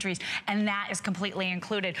other countries, and that is completely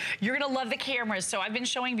included. You're gonna love the cameras. So I've been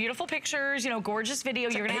showing beautiful pictures, you know, gorgeous video.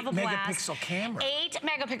 You're gonna have a blast. 8 megapixel camera. 8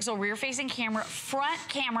 megapixel rear-facing camera. Front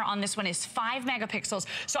camera on this one is 5 megapixels.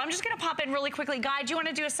 So I'm just gonna pop in really quickly. Guy, do you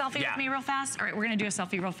wanna do a selfie with me real fast? All right, we're gonna do a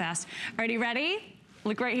selfie real fast. Are you ready?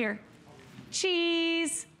 Look right here.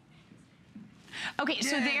 Cheese. Okay,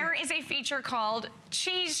 so there is a feature called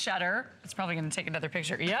Cheese Shutter. It's probably gonna take another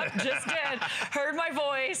picture. Yep, just did. Heard my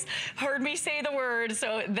voice, heard me say the word,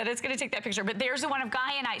 so that it's gonna take that picture. But there's the one of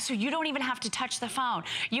Guy and I, so you don't even have to touch the phone.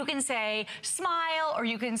 You can say smile, or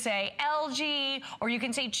you can say LG, or you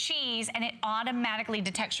can say cheese, and it automatically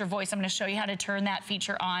detects your voice. I'm gonna show you how to turn that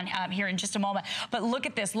feature on here in just a moment. But look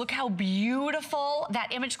at this, look how beautiful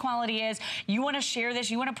that image quality is. You wanna share this,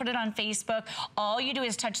 you wanna put it on Facebook. All you do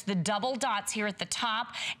is touch the double dots here at the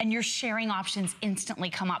top, and your sharing options instantly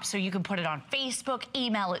come up. So you can put it on Facebook,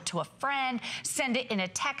 email it to a friend, send it in a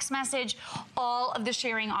text message. All of the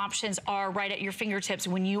sharing options are right at your fingertips.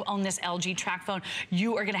 When you own this LG TracFone,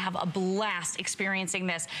 you are gonna have a blast experiencing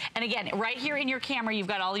this. And again, right here in your camera, you've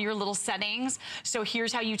got all your little settings. So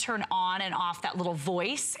here's how you turn on and off that little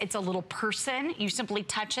voice. It's a little person. You simply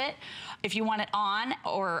touch it. If you want it on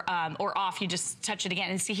or off, you just touch it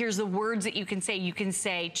again. And see, here's the words that you can say. You can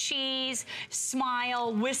say cheese,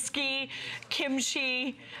 smile, whiskey,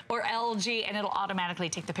 kimchi, or LG, and it'll automatically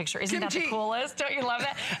take the picture. Isn't that the coolest? Don't you love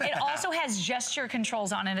that? It also has gesture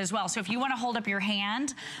controls on it as well. So if you want to hold up your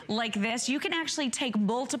hand like this, you can actually take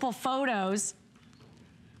multiple photos.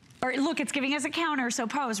 Or look, it's giving us a counter, so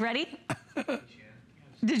pose. Ready?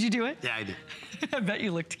 Did you do it? Yeah, I did. I bet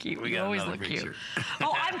you looked cute. You always look cute.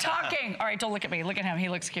 Oh, I'm talking. All right, don't look at me. Look at him. He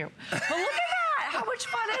looks cute. But look at that. How much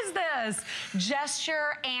fun is this?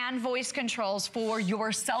 Gesture and voice controls for your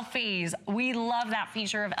selfies. We love that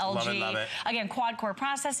feature of LG. Love it, love it. Again, quad-core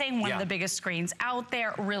processing, one of the biggest screens out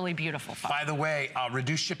there. Really beautiful phone. By the way,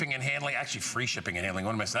 reduced shipping and handling, actually free shipping and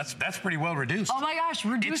handling. That's pretty well reduced. Oh my gosh,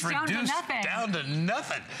 reduced down to nothing. Down to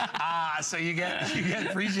nothing. So you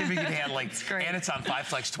get free shipping and handling. It's great. And it's on 5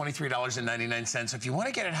 Flex, $23.99. So if you want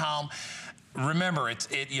to get it home, remember,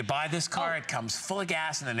 you buy this car, it comes full of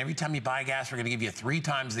gas, and then every time you buy gas, we're going to give you 3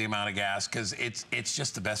 times the amount of gas, because it's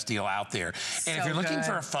just the best deal out there. And if you're looking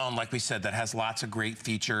for a phone, like we said, that has lots of great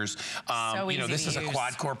features, you know, this is a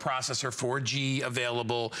quad-core processor, 4G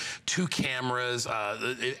available, 2 cameras,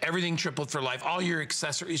 everything tripled for life. All your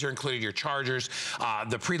accessories are included, your chargers,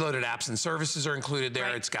 the preloaded apps and services are included there.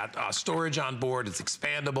 Right. It's got storage on board. It's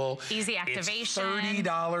expandable. Easy activation. It's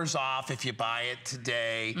 $30 off if you buy it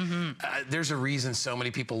today. There's a reason so many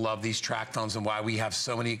people love these TracFones and why we have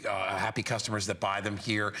so many happy customers that buy them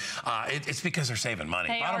here. It's because they're saving money.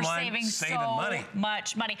 Bottom line, saving so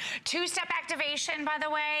much money. 2-step activation, by the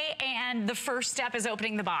way, and the first step is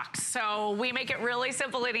opening the box. So we make it really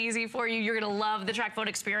simple and easy for you. You're gonna love the TracFone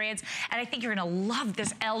experience, and I think you're gonna love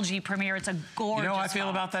this LG Premier. It's a gorgeous You know how I feel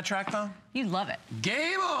about that TracFone? You love it.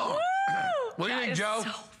 Game on! What do you think, Joe? So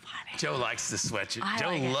funny. Joe likes the sweatshirt. Joe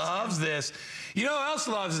like loves this. You know who else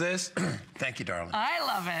loves this? Thank you, darling. I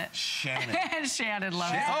love it. Shannon. And Shannon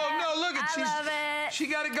loves it. Oh, no, look at I love it. She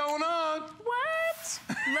got it going on. What?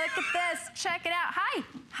 Look at this. Check it out. Hi.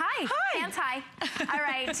 Hi. Hi. Hands high. All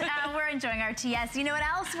right, we're enjoying RTS. You know what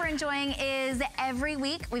else we're enjoying is every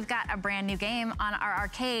week we've got a brand new game on our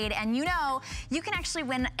arcade, and you know you can actually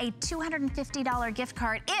win a $250 gift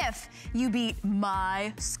card if you beat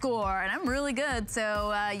my score, and I'm really good,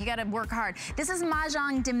 so you got to work hard. This is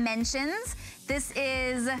Mahjong Dimensions. This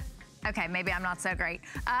is, okay, maybe I'm not so great.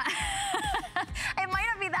 It might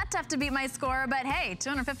not be that tough to beat my score, but hey,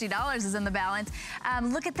 $250 is in the balance.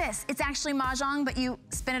 Look at this. It's actually Mahjong, but you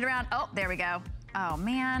spin it around. Oh, there we go. Oh,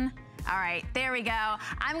 man. All right, there we go.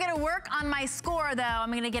 I'm gonna work on my score though.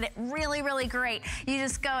 I'm gonna get it really, really great. You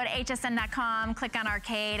just go to hsn.com, click on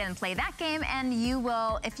arcade and play that game, and you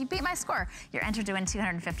will, if you beat my score, you're entered to win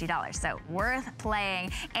 $250. So worth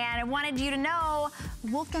playing. And I wanted you to know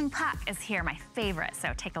Wolfgang Puck is here, my favorite.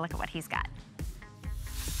 So take a look at what he's got.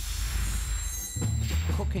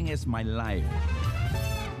 Cooking is my life.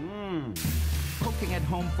 Cooking at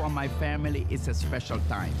home for my family is a special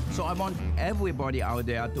time. So I want everybody out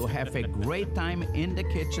there to have a great time in the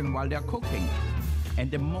kitchen while they're cooking. And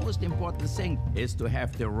the most important thing is to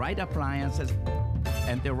have the right appliances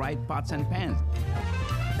and the right pots and pans.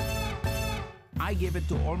 I give it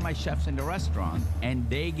to all my chefs in the restaurant, and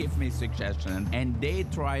they give me suggestions, and they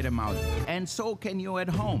try them out. And so can you at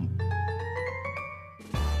home.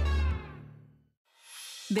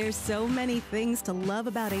 There's so many things to love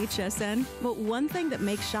about HSN, but one thing that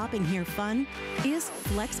makes shopping here fun is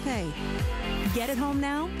FlexPay. Get it home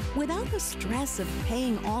now without the stress of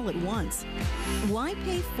paying all at once. Why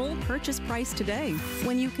pay full purchase price today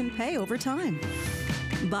when you can pay over time?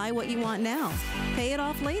 Buy what you want now, pay it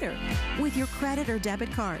off later with your credit or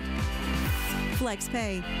debit card.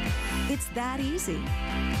 FlexPay. It's that easy.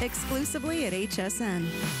 Exclusively at HSN.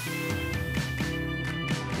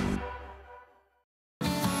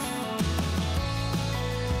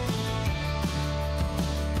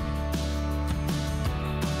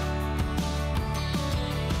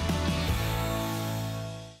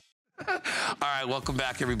 All right, welcome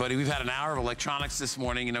back, everybody. We've had an hour of electronics this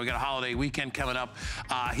morning. You know, we got a holiday weekend coming up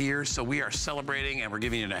here, so we are celebrating and we're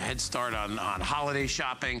giving you a head start on holiday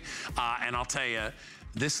shopping. And I'll tell you,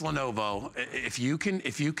 this Lenovo, if you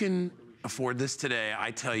can afford this today,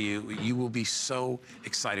 I tell you, you will be so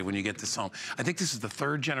excited when you get this home. I think this is the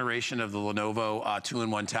third generation of the Lenovo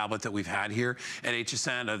 2-in-1 tablet that we've had here at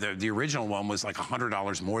HSN. The original one was like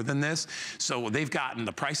 $100 more than this. So they've gotten,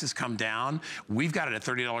 the prices come down. We've got it at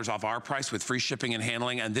 $30 off our price with free shipping and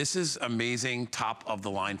handling. And this is amazing, top of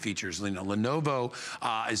the line features. You know, Lenovo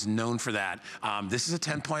is known for that. This is a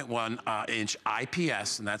 10.1 inch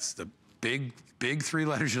IPS, and that's the big three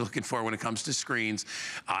letters you're looking for when it comes to screens.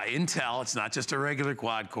 Intel, it's not just a regular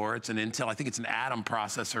quad core, it's an Intel, I think it's an Atom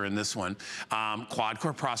processor in this one. Quad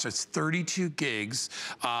core processor, it's 32 gigs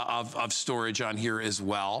of storage on here as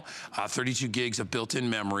well. 32 gigs of built-in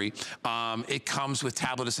memory. It comes with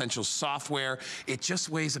Tablet Essentials software. It just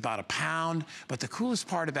weighs about a pound, but the coolest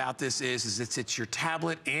part about this is it's your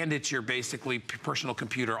tablet and it's your basically personal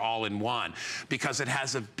computer all in one, because it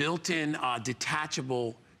has a built-in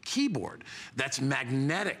detachable keyboard that's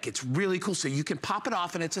magnetic. It's really cool. So you can pop it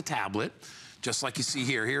off and it's a tablet, just like you see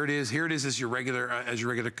here. Here it is as your regular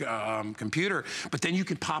computer, but then you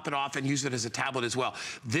can pop it off and use it as a tablet as well.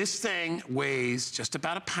 This thing weighs just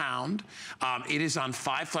about a pound. It is on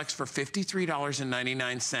 5 Flex for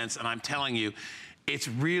 $53.99, and I'm telling you, it's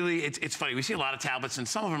really, it's funny. We see a lot of tablets, and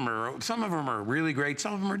some of them are really great.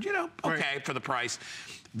 Some of them are, you know, okay for the price.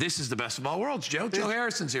 This is the best of all worlds. Joe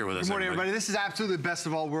Harrison's here with us. Good morning, everybody. This is absolutely the best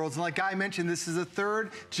of all worlds. And like Guy mentioned, this is the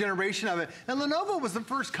third generation of it. And Lenovo was the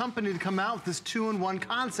first company to come out with this 2-in-1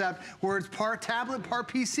 concept where it's part tablet, part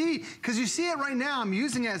PC. Because you see it right now, I'm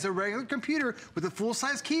using it as a regular computer with a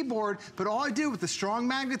full-size keyboard, but all I do with the strong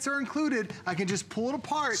magnets are included, I can just pull it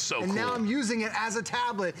apart. So and now I'm using it as a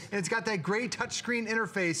tablet. And it's got that great touchscreen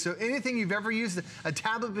interface. So anything you've ever used a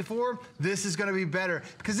tablet before, this is gonna be better.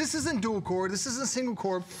 Because this isn't dual core, this isn't single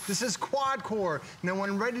core, this is quad core. Now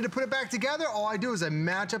when I'm ready to put it back together, all I do is I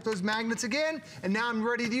match up those magnets again, and now I'm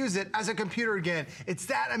ready to use it as a computer again. It's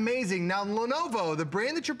that amazing. Now Lenovo, the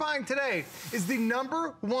brand that you're buying today, is the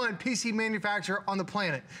 #1 PC manufacturer on the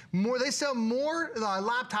planet. They sell more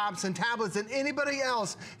laptops and tablets than anybody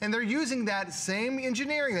else, and they're using that same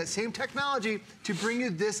engineering, that same technology to bring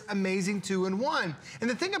you this amazing 2-in-1. And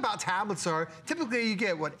the thing about tablets are, typically you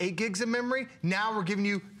get, what, 8 gigs of memory? Now we're giving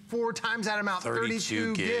you 4 times that amount,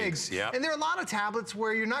 32 gigs. Yep. And there are a lot of tablets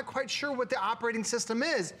where you're not quite sure what the operating system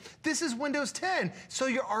is. This is Windows 10, so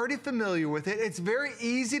you're already familiar with it. It's very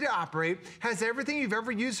easy to operate, has everything you've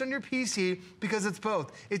ever used on your PC because it's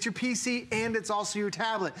both. It's your PC and it's also your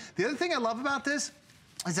tablet. The other thing I love about this,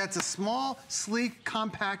 is that's a small, sleek,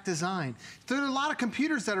 compact design. There are a lot of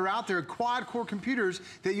computers that are out there, quad-core computers,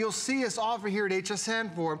 that you'll see us offer here at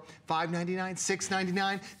HSN for $599,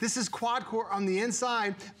 $699. This is quad-core on the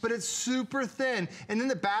inside, but it's super thin. And then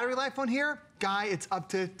the battery life on here, Guy, it's up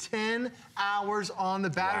to 10 hours on the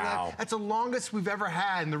battery life. That's the longest we've ever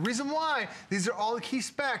had. And the reason why, these are all the key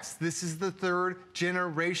specs. This is the 3rd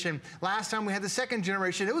generation. Last time we had the 2nd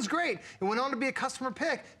generation. It was great. It went on to be a customer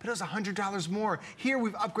pick, but it was $100 more. Here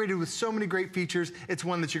we've upgraded with so many great features. It's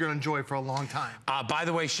one that you're going to enjoy for a long time. By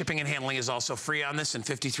the way, shipping and handling is also free on this and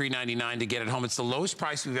 $53.99 to get it home. It's the lowest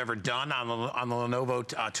price we've ever done on the Lenovo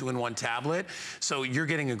 2-in-1 tablet. So you're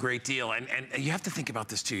getting a great deal. And you have to think about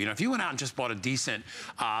this too. You know, if you went out and just bought a decent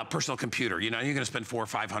personal computer, you know, you're going to spend $400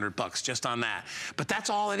 or $500 just on that. But that's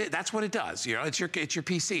all it is. That's what it does. You know, it's your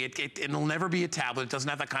PC. It'll never be a tablet. It doesn't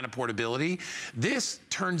have that kind of portability. This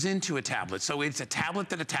turns into a tablet. So it's a tablet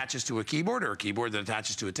that attaches to a keyboard or a keyboard that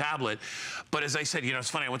attaches to a tablet. But as I said, you know, it's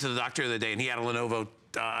funny. I went to the doctor the other day and he had a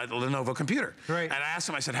Lenovo computer. Right. And I asked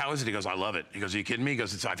him, I said, how is it? He goes, I love it. He goes, are you kidding me? He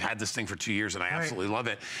goes, I've had this thing for 2 years and I absolutely love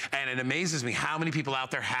it. And it amazes me how many people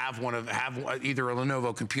out there have either a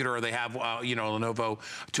Lenovo computer or they have, you know, a Lenovo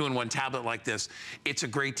 2-in-1 tablet like this. It's a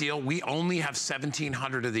great deal. We only have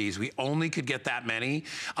 1,700 of these. We only could get that many.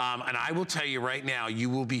 And I will tell you right now, you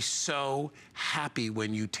will be so happy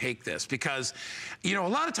when you take this because, you know, a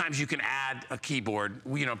lot of times you can add a keyboard,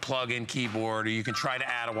 you know, plug-in keyboard, or you can try to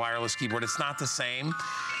add a wireless keyboard. It's not the same.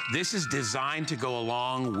 This is designed to go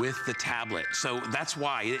along with the tablet. So that's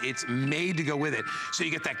why it's made to go with it. So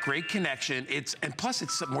you get that great connection. And plus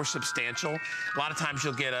it's more substantial. A lot of times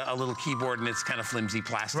you'll get a little keyboard and it's kind of flimsy,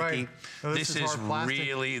 plasticky. Right. Oh, this is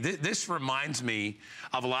really, this reminds me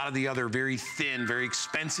of a lot of the other very thin, very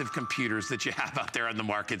expensive computers that you have out there on the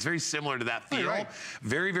market. It's very similar to that feel. Right.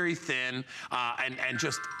 Very, very thin, and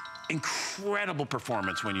just incredible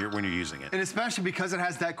performance when you're using it. And especially because it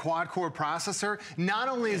has that quad-core processor, not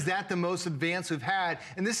only is that the most advanced we've had,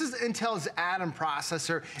 and this is Intel's Atom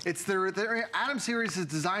processor. It's their Atom series is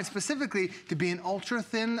designed specifically to be in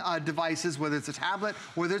ultra-thin devices, whether it's a tablet,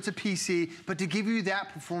 whether it's a PC, but to give you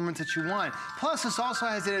that performance that you want. Plus, this also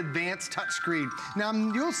has an advanced touchscreen. Now,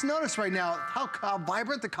 you'll notice right now how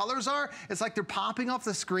vibrant the colors are. It's like they're popping off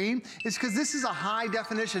the screen. It's because this is a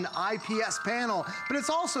high-definition IPS panel, but it's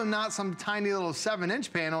also not some tiny little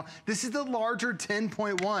 7-inch panel. This is the larger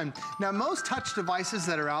 10.1. Now, most touch devices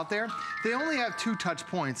that are out there, they only have 2 touch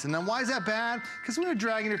points. And then why is that bad? Because when you're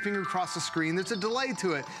dragging your finger across the screen, there's a delay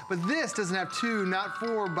to it. But this doesn't have 2, not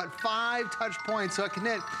 4, but 5 touch points. So it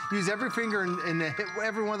can use every finger and hit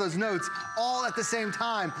every one of those notes all at the same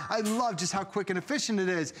time. I love just how quick and efficient it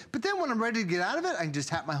is. But then when I'm ready to get out of it, I can just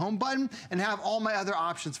tap my home button and have all my other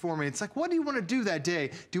options for me. It's like, what do you want to do that day?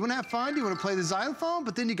 Do you want to have fun? Do you want to play the xylophone?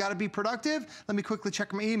 But then you got to be productive. Let me quickly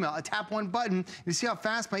check my email. I tap one button. You see how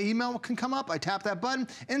fast my email can come up? I tap that button.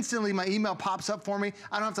 Instantly, my email pops up for me.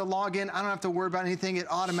 I don't have to log in. I don't have to worry about anything. It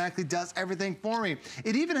automatically does everything for me.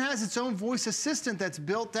 It even has its own voice assistant that's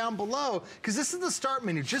built down below, because this is the start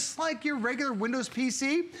menu. Just like your regular Windows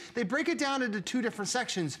PC, they break it down into 2 different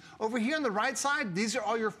sections. Over here on the right side, these are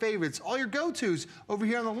all your favorites, all your go-tos. Over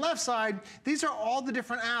here on the left side, these are all the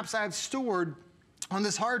different apps I've stored on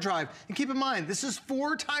this hard drive. And keep in mind, this is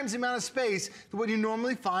 4 times the amount of space than what you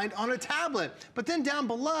normally find on a tablet. But then down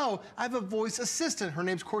below, I have a voice assistant. Her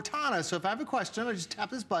name's Cortana. So if I have a question, I just tap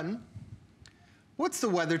this button. What's the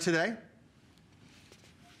weather today?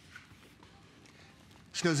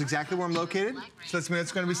 She knows exactly where I'm located. So that's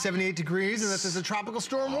it's going to be 78 degrees and this is a tropical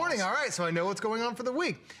storm warning. All right, so I know what's going on for the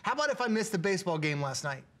week. How about if I missed the baseball game last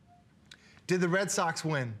night? Did the Red Sox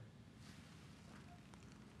win?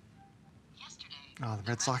 Oh,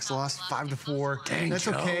 the Red Sox lost 5-4. Dang, that's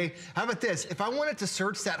Joe. Okay. How about this? If I wanted to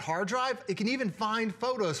search that hard drive, it can even find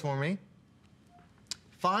photos for me.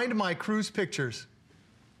 Find my cruise pictures.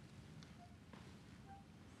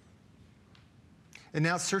 And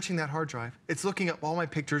now it's searching that hard drive. It's looking up all my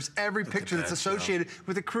pictures, every picture that's associated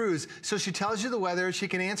with the cruise. So she tells you the weather, she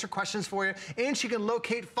can answer questions for you, and she can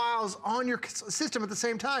locate files on your system at the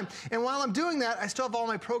same time. And while I'm doing that, I still have all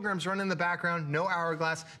my programs running in the background, no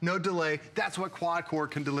hourglass, no delay. That's what quad-core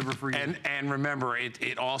can deliver for you. And remember,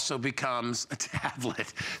 it also becomes a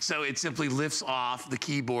tablet. So it simply lifts off the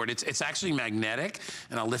keyboard. It's actually magnetic,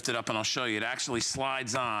 and I'll lift it up and I'll show you. It actually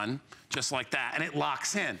slides on just like that, and it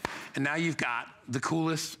locks in. And now you've got the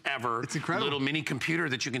coolest ever. It's incredible. Little mini computer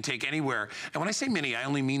that you can take anywhere. And when I say mini, I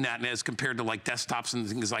only mean that as compared to like desktops and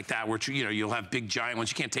things like that, where you'll have big giant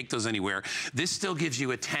ones. You can't take those anywhere. This still gives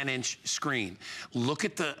you a 10-inch screen. Look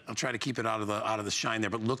at the, I'll try to keep it out of the shine there,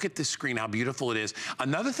 but look at this screen, how beautiful it is.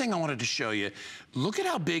 Another thing I wanted to show you, look at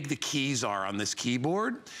how big the keys are on this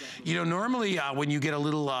keyboard. You know, normally when you get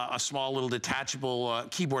a small little detachable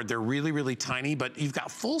keyboard, they're really, really tiny, but you've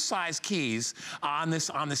got full-size keys on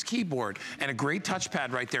this keyboard, and a great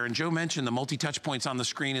touchpad right there. And Joe mentioned the multi-touch points on the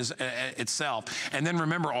screen itself. And then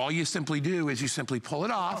remember, all you simply do is you simply pull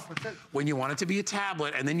it off when you want it to be a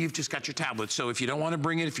tablet, and then you've just got your tablet. So if you don't want to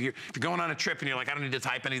bring it, if you're going on a trip and you're like, I don't need to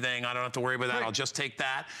type anything, I don't have to worry about that, I'll just take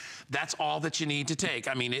that. That's all that you need to take.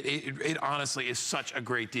 I mean, it honestly is such a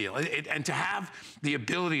great deal. And to have the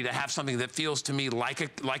ability to have something that feels to me like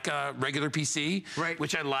a regular PC,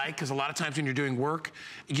 which I like, because a lot of times when you're doing work,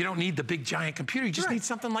 you don't need the big giant computer. You just need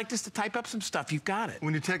something like this to type up some stuff. You've got it.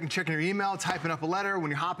 When you're checking your email, typing up a letter, when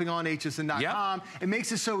you're hopping on hsn.com, it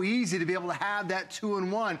makes it so easy to be able to have that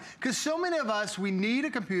 2-in-1. Because so many of us, we need a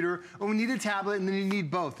computer or we need a tablet, and then you need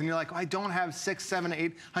both. And you're like, oh, I don't have $600,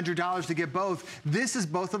 $700, $800 to get both. This is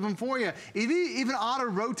both of them for you. It even auto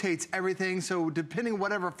rotates everything, so depending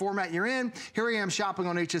whatever format you're in, here I am shopping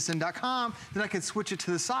on hsn.com, then I can switch it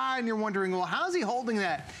to the side, and you're wondering, well, how's he holding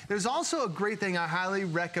that? There's also a great thing I highly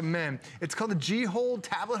recommend. It's called the G-Hold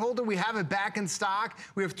tablet holder. We have it back in stock.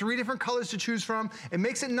 We have 3 different colors to choose from. It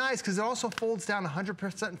makes it nice because it also folds down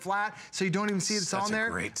 100% flat, so you don't even see it's on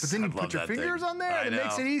there. But then you put your fingers on there, and it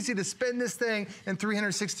makes it easy to spin this thing in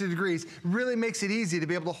 360 degrees. Really makes it easy to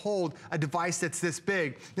be able to hold a device that's this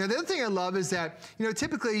big. Now, the other thing I love is that, you know,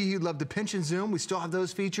 typically you love to pinch and zoom. We still have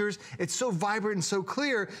those features. It's so vibrant and so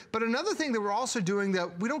clear. But another thing that we're also doing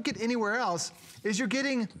that we don't get anywhere else is you're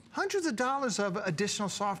getting hundreds of dollars of additional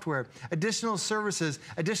software, additional services,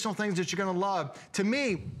 additional things that you're going to love. To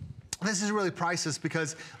me, this is really priceless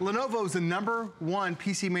because Lenovo is the #1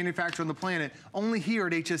 PC manufacturer on the planet. Only here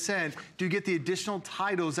at HSN do you get the additional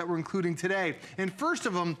titles that we're including today. And first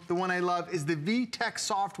of them, the one I love, is the VTech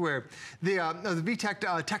software, the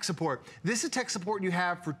VTech tech support. This is tech support you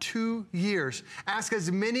have for 2 years. Ask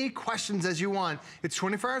as many questions as you want. It's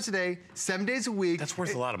 24 hours a day, 7 days a week. That's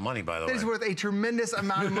worth a lot of money, by the way. It is worth a tremendous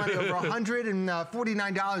amount of money, over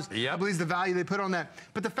 $149, I believe is the value they put on that.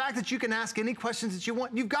 But the fact that you can ask any questions that you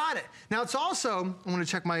want, you've got it. Now it's also, I want to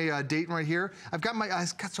check my date right here. I've got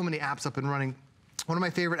so many apps up and running. One of my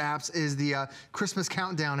favorite apps is the Christmas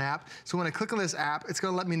Countdown app. So when I click on this app, it's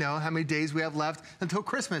going to let me know how many days we have left until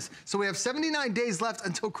Christmas. So we have 79 days left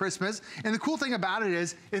until Christmas. And the cool thing about it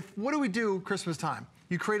is, what do we do Christmas time?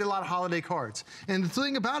 You create a lot of holiday cards. And the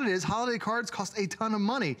thing about it is, holiday cards cost a ton of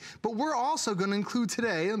money. But we're also going to include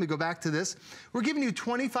today, let me go back to this, we're giving you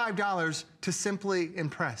 $25 to simply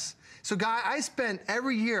impress. So I spent,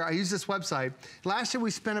 every year, I use this website. Last year we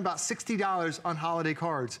spent about $60 on holiday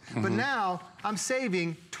cards. But now I'm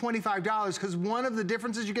saving $25 because one of the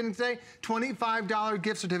differences you're getting today, $25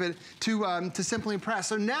 gift certificate to Simply Impress.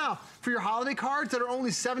 So now for your holiday cards that are only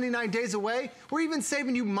 79 days away, we're even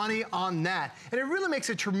saving you money on that. And it really makes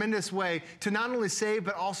a tremendous way to not only save,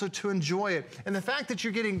 but also to enjoy it. And the fact that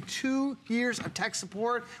you're getting 2 years of tech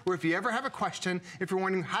support, where if you ever have a question, if you're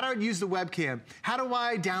wondering, how do I use the webcam? How do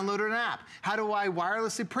I download an app? How do I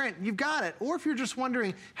wirelessly print? You've got it. Or if you're just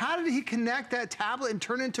wondering, how did he connect that tablet and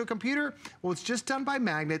turn it into a computer? Well, it's just done by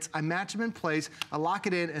magnets. I match them in place, I lock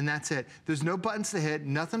it in, and that's it. There's no buttons to hit,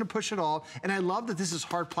 nothing to push at all. And I love that this is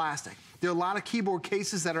hard plastic. There are a lot of keyboard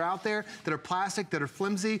cases that are out there that are plastic, that are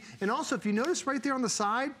flimsy. And also, if you notice right there on the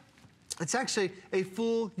side, it's actually a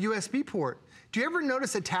full USB port. Do you ever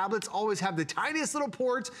notice that tablets always have the tiniest little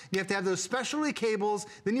ports? You have to have those specialty cables,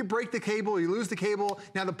 then you break the cable, you lose the cable,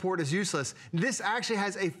 now the port is useless. This actually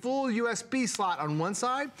has a full USB slot on one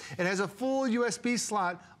side. It has a full USB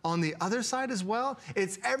slot on the other side as well.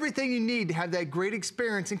 It's everything you need to have that great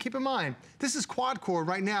experience. And keep in mind, this is quad core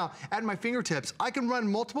right now at my fingertips. I can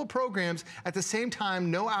run multiple programs at the same time,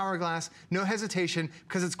 no hourglass, no hesitation,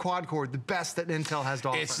 because it's quad core, the best that Intel has to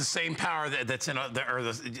offer. It's the same power that's in,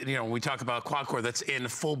 when we talk about quad core, that's in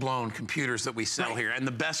full-blown computers that we sell here, and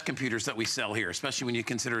the best computers that we sell here, especially when you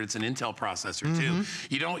consider it's an Intel processor too.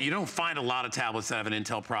 You don't find a lot of tablets that have an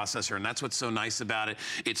Intel processor, and that's what's so nice about it.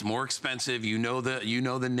 It's more expensive. You know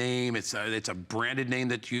the name. It's a branded name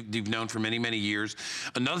that you've known for many, many years.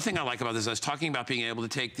 Another thing I like about this, I was talking about being able to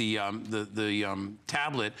take the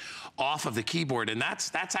tablet off of the keyboard, and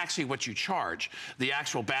that's actually what you charge. The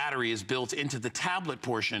actual battery is built into the tablet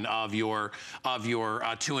portion of your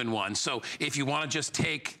 2-in-1. So if you want to just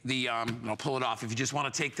take the, I'll pull it off. If you just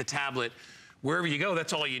want to take the tablet wherever you go,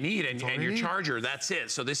 that's all you need, and your charger, that's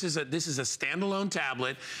it. So this is a standalone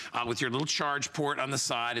tablet with your little charge port on the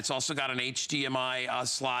side. It's also got an HDMI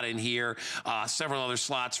slot in here, several other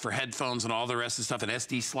slots for headphones and all the rest of the stuff, an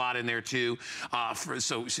SD slot in there too,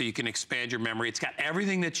 so you can expand your memory. It's got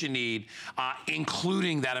everything that you need,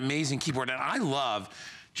 including that amazing keyboard. And I love,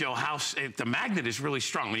 Joe, how the magnet is really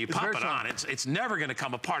strong. When you pop it on, it's never going to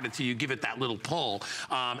come apart until you give it that little pull.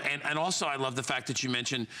 And also, I love the fact that you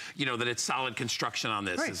mentioned, you know, that it's solid construction on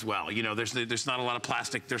this as well. You know, there's not a lot of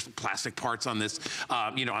plastic. There's plastic parts on this.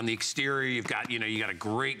 You know, on the exterior, you got a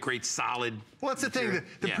great solid. Well, that's the thing.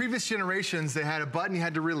 The previous generations, they had a button you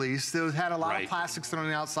had to release. Those had a lot of plastics on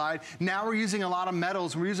the outside. Now we're using a lot of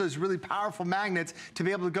metals. We're using those really powerful magnets to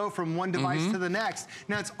be able to go from one device to the next.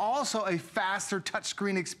 Now, it's also a faster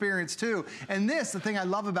touchscreen experience too. And the thing I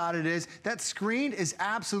love about it is that screen is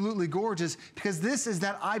absolutely gorgeous because this is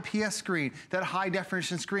that IPS screen, that high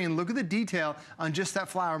definition screen. Look at the detail on just that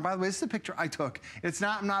flower. And by the way, this is a picture I took.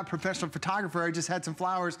 I'm not a professional photographer. I just had some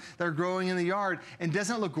flowers that are growing in the yard. And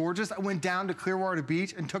doesn't it look gorgeous? I went down to Clearwater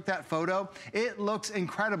Beach and took that photo. It looks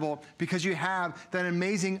incredible because you have that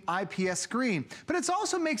amazing IPS screen. But it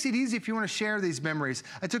also makes it easy if you want to share these memories.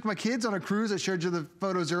 I took my kids on a cruise. I showed you the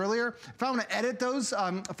photos earlier. If I want to edit those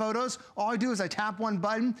photos, all I do is I tap one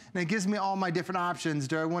button and it gives me all my different options.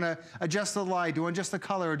 Do I want to adjust the light? Do I want to adjust the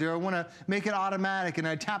color? Do I want to make it automatic? And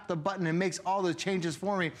I tap the button and it makes all the changes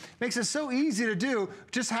for me. Makes it so easy to do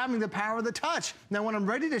just having the power of the touch. Now when I'm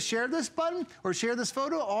ready to share this button or share this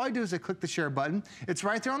photo, all I do is I click the share button. It's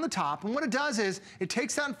right there on the top. And what it does is it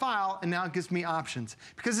takes that file and now it gives me options.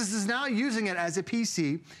 Because this is now using it as a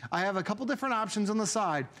PC, I have a couple different options on the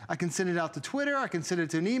side. I can send it out to Twitter. I can send it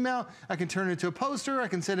to an email. I can turn it into a poster. I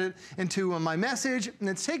can send it into my message. And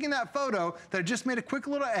it's taking that photo that I just made a quick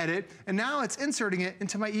little edit and now it's inserting it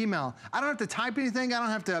into my email. I don't have to type anything. I don't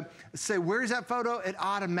have to say, where's that photo? It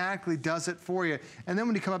automatically does it for you. And then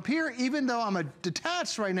when you come up here, even though I'm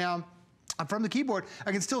detached right now from the keyboard,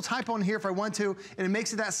 I can still type on here if I want to, and it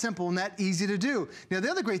makes it that simple and that easy to do. Now, the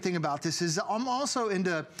other great thing about this is I'm also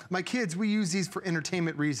into, my kids, we use these for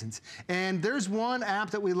entertainment reasons. And there's one app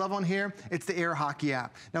that we love on here. It's the Air Hockey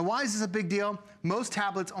app. Now, why is this a big deal? Most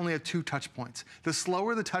tablets only have 2 touch points. The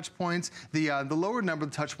slower the touch points, the lower number of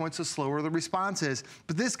the touch points, the slower the response is.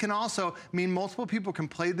 But this can also mean multiple people can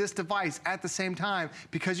play this device at the same time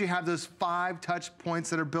because you have those 5 touch points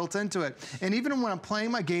that are built into it. And even when I'm playing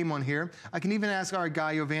my game on here, I can even ask our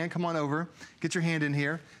guy, Yovan, come on over, get your hand in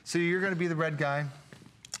here. So you're gonna be the red guy.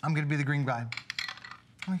 I'm gonna be the green guy.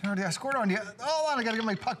 Oh, I scored on you. Hold on, I gotta get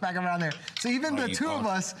my puck back around there. So even the two of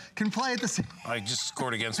us can play at the same. I just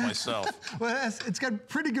scored against myself. Well, it's got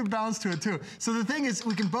pretty good bounce to it too. So the thing is,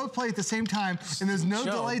 we can both play at the same time, and there's no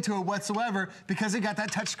delay to it whatsoever because it got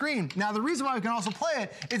that touch screen. Now the reason why we can also play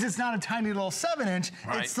it is it's not a tiny little 7-inch.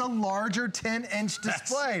 Right. It's the larger 10-inch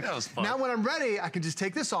display. That was fun. Now when I'm ready, I can just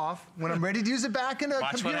take this off. When I'm ready to use it back into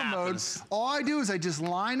computer mode, all I do is I just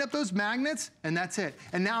line up those magnets, and that's it.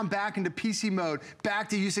 And now I'm back into PC mode, back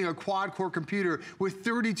to using a quad-core computer with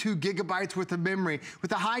 32 gigabytes worth of memory,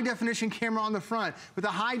 with a high-definition camera on the front, with a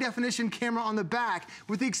high-definition camera on the back,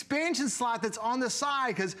 with the expansion slot that's on the side,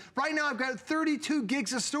 because right now I've got 32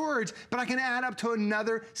 gigs of storage, but I can add up to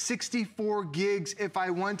another 64 gigs if I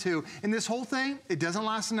want to. And this whole thing, it doesn't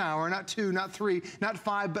last an hour, not 2, not 3, not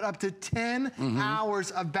 5, but up to 10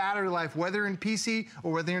 hours of battery life, whether in PC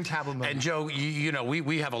or whether in tablet mode. And Joe, you know,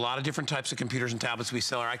 we have a lot of different types of computers and tablets we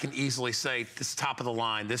sell. I can easily say this is top of the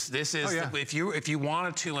line. This is, if you want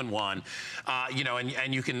a 2-in-1, you know,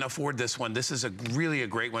 and you can afford this one, this is really a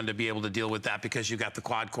great one to be able to deal with that because you've got the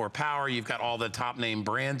quad-core power, you've got all the top name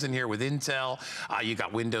brands in here with Intel, you've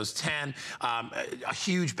got Windows 10, a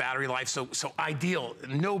huge battery life, so ideal.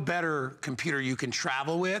 No better computer you can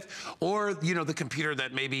travel with, or, you know, the computer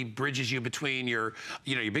that maybe bridges you between your,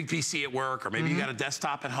 you know, your big PC at work, or maybe you got a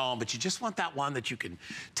desktop at home, but you just want that one that you can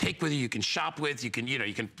take with you, you can shop with, you can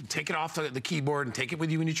take it off the keyboard and take it with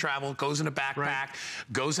you when you travel. It goes in a backpack,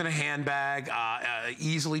 goes in a handbag,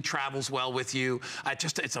 easily travels well with you. I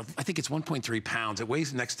think it's 1.3 pounds. It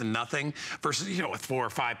weighs next to nothing versus, you know, a 4 or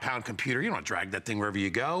 5 pound computer. You don't want to drag that thing wherever you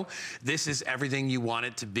go. This is everything you want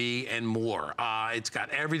it to be and more. It's got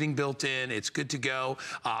everything built in. It's good to go.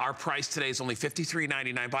 Our price today is only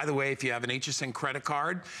 $53.99. By the way, if you have an HSN credit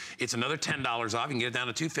card, it's another $10 off. You can get it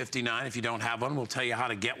down to $259. If you don't have one, we'll tell you how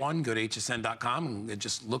to get one. Go to hsn.com and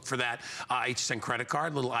just look for that HSN credit credit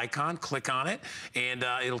card, little icon, click on it, and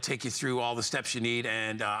it'll take you through all the steps you need,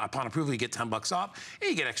 and upon approval, you get 10 bucks off, and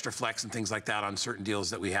you get extra flex and things like that on certain deals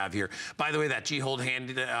that we have here. By the way, that G-Hold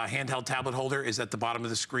handheld tablet holder is at the bottom of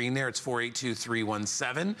the screen there. It's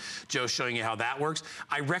 482317. Joe's showing you how that works.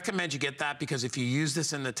 I recommend you get that because if you use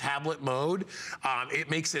this in the tablet mode, it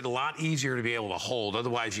makes it a lot easier to be able to hold.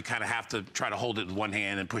 Otherwise, you kind of have to try to hold it with one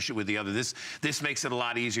hand and push it with the other. This makes it a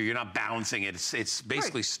lot easier. You're not balancing it. It's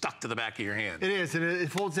basically stuck to the back of your hand. It is, and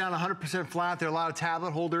it folds down 100% flat. There are a lot of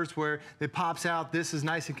tablet holders where it pops out. This is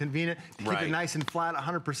nice and convenient to keep it nice and flat,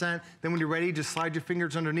 100%. Then when you're ready, just slide your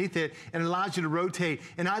fingers underneath it, and it allows you to rotate.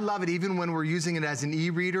 And I love it even when we're using it as an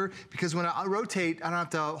e-reader, because when I rotate, I don't have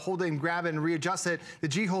to hold it and grab it and readjust it. The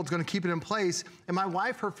G-Hold's gonna keep it in place. And my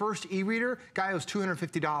wife, her first e-reader, guy, was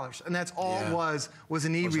 $250, and that's all it was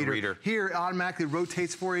an e-reader. Here, it automatically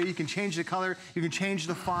rotates for you. You can change the color, you can change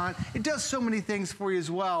the font. It does so many things for you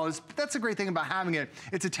as well. That's a great thing about having it.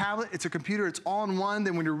 It's a tablet, it's a computer, it's all in one.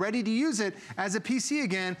 Then when you're ready to use it as a PC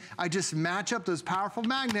again, I just match up those powerful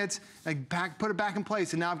magnets and put it back in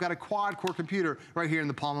place. And now I've got a quad-core computer right here in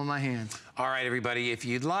the palm of my hand. All right, everybody, if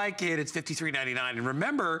you'd like it, it's $53.99. And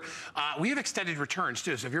remember, we have extended returns,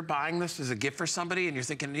 too. So if you're buying this as a gift for somebody and you're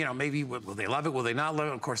thinking, you know, maybe will they love it, will they not love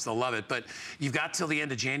it? Of course, they'll love it. But you've got till the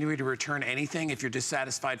end of January to return anything if you're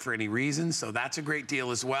dissatisfied for any reason. So that's a great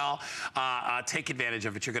deal as well. Take advantage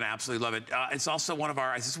of it. You're going to absolutely love it. It's also one of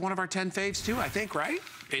our 10 faves, too, I think, right?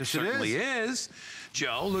 It certainly is.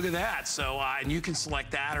 Joe, look at that. So, and you can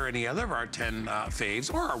select that or any other of our 10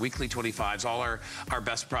 faves or our weekly 25s, all our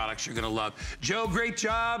best products you're going to love. Joe, great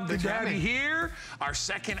job. Good to have you here. Our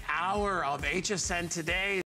second hour of HSN Today.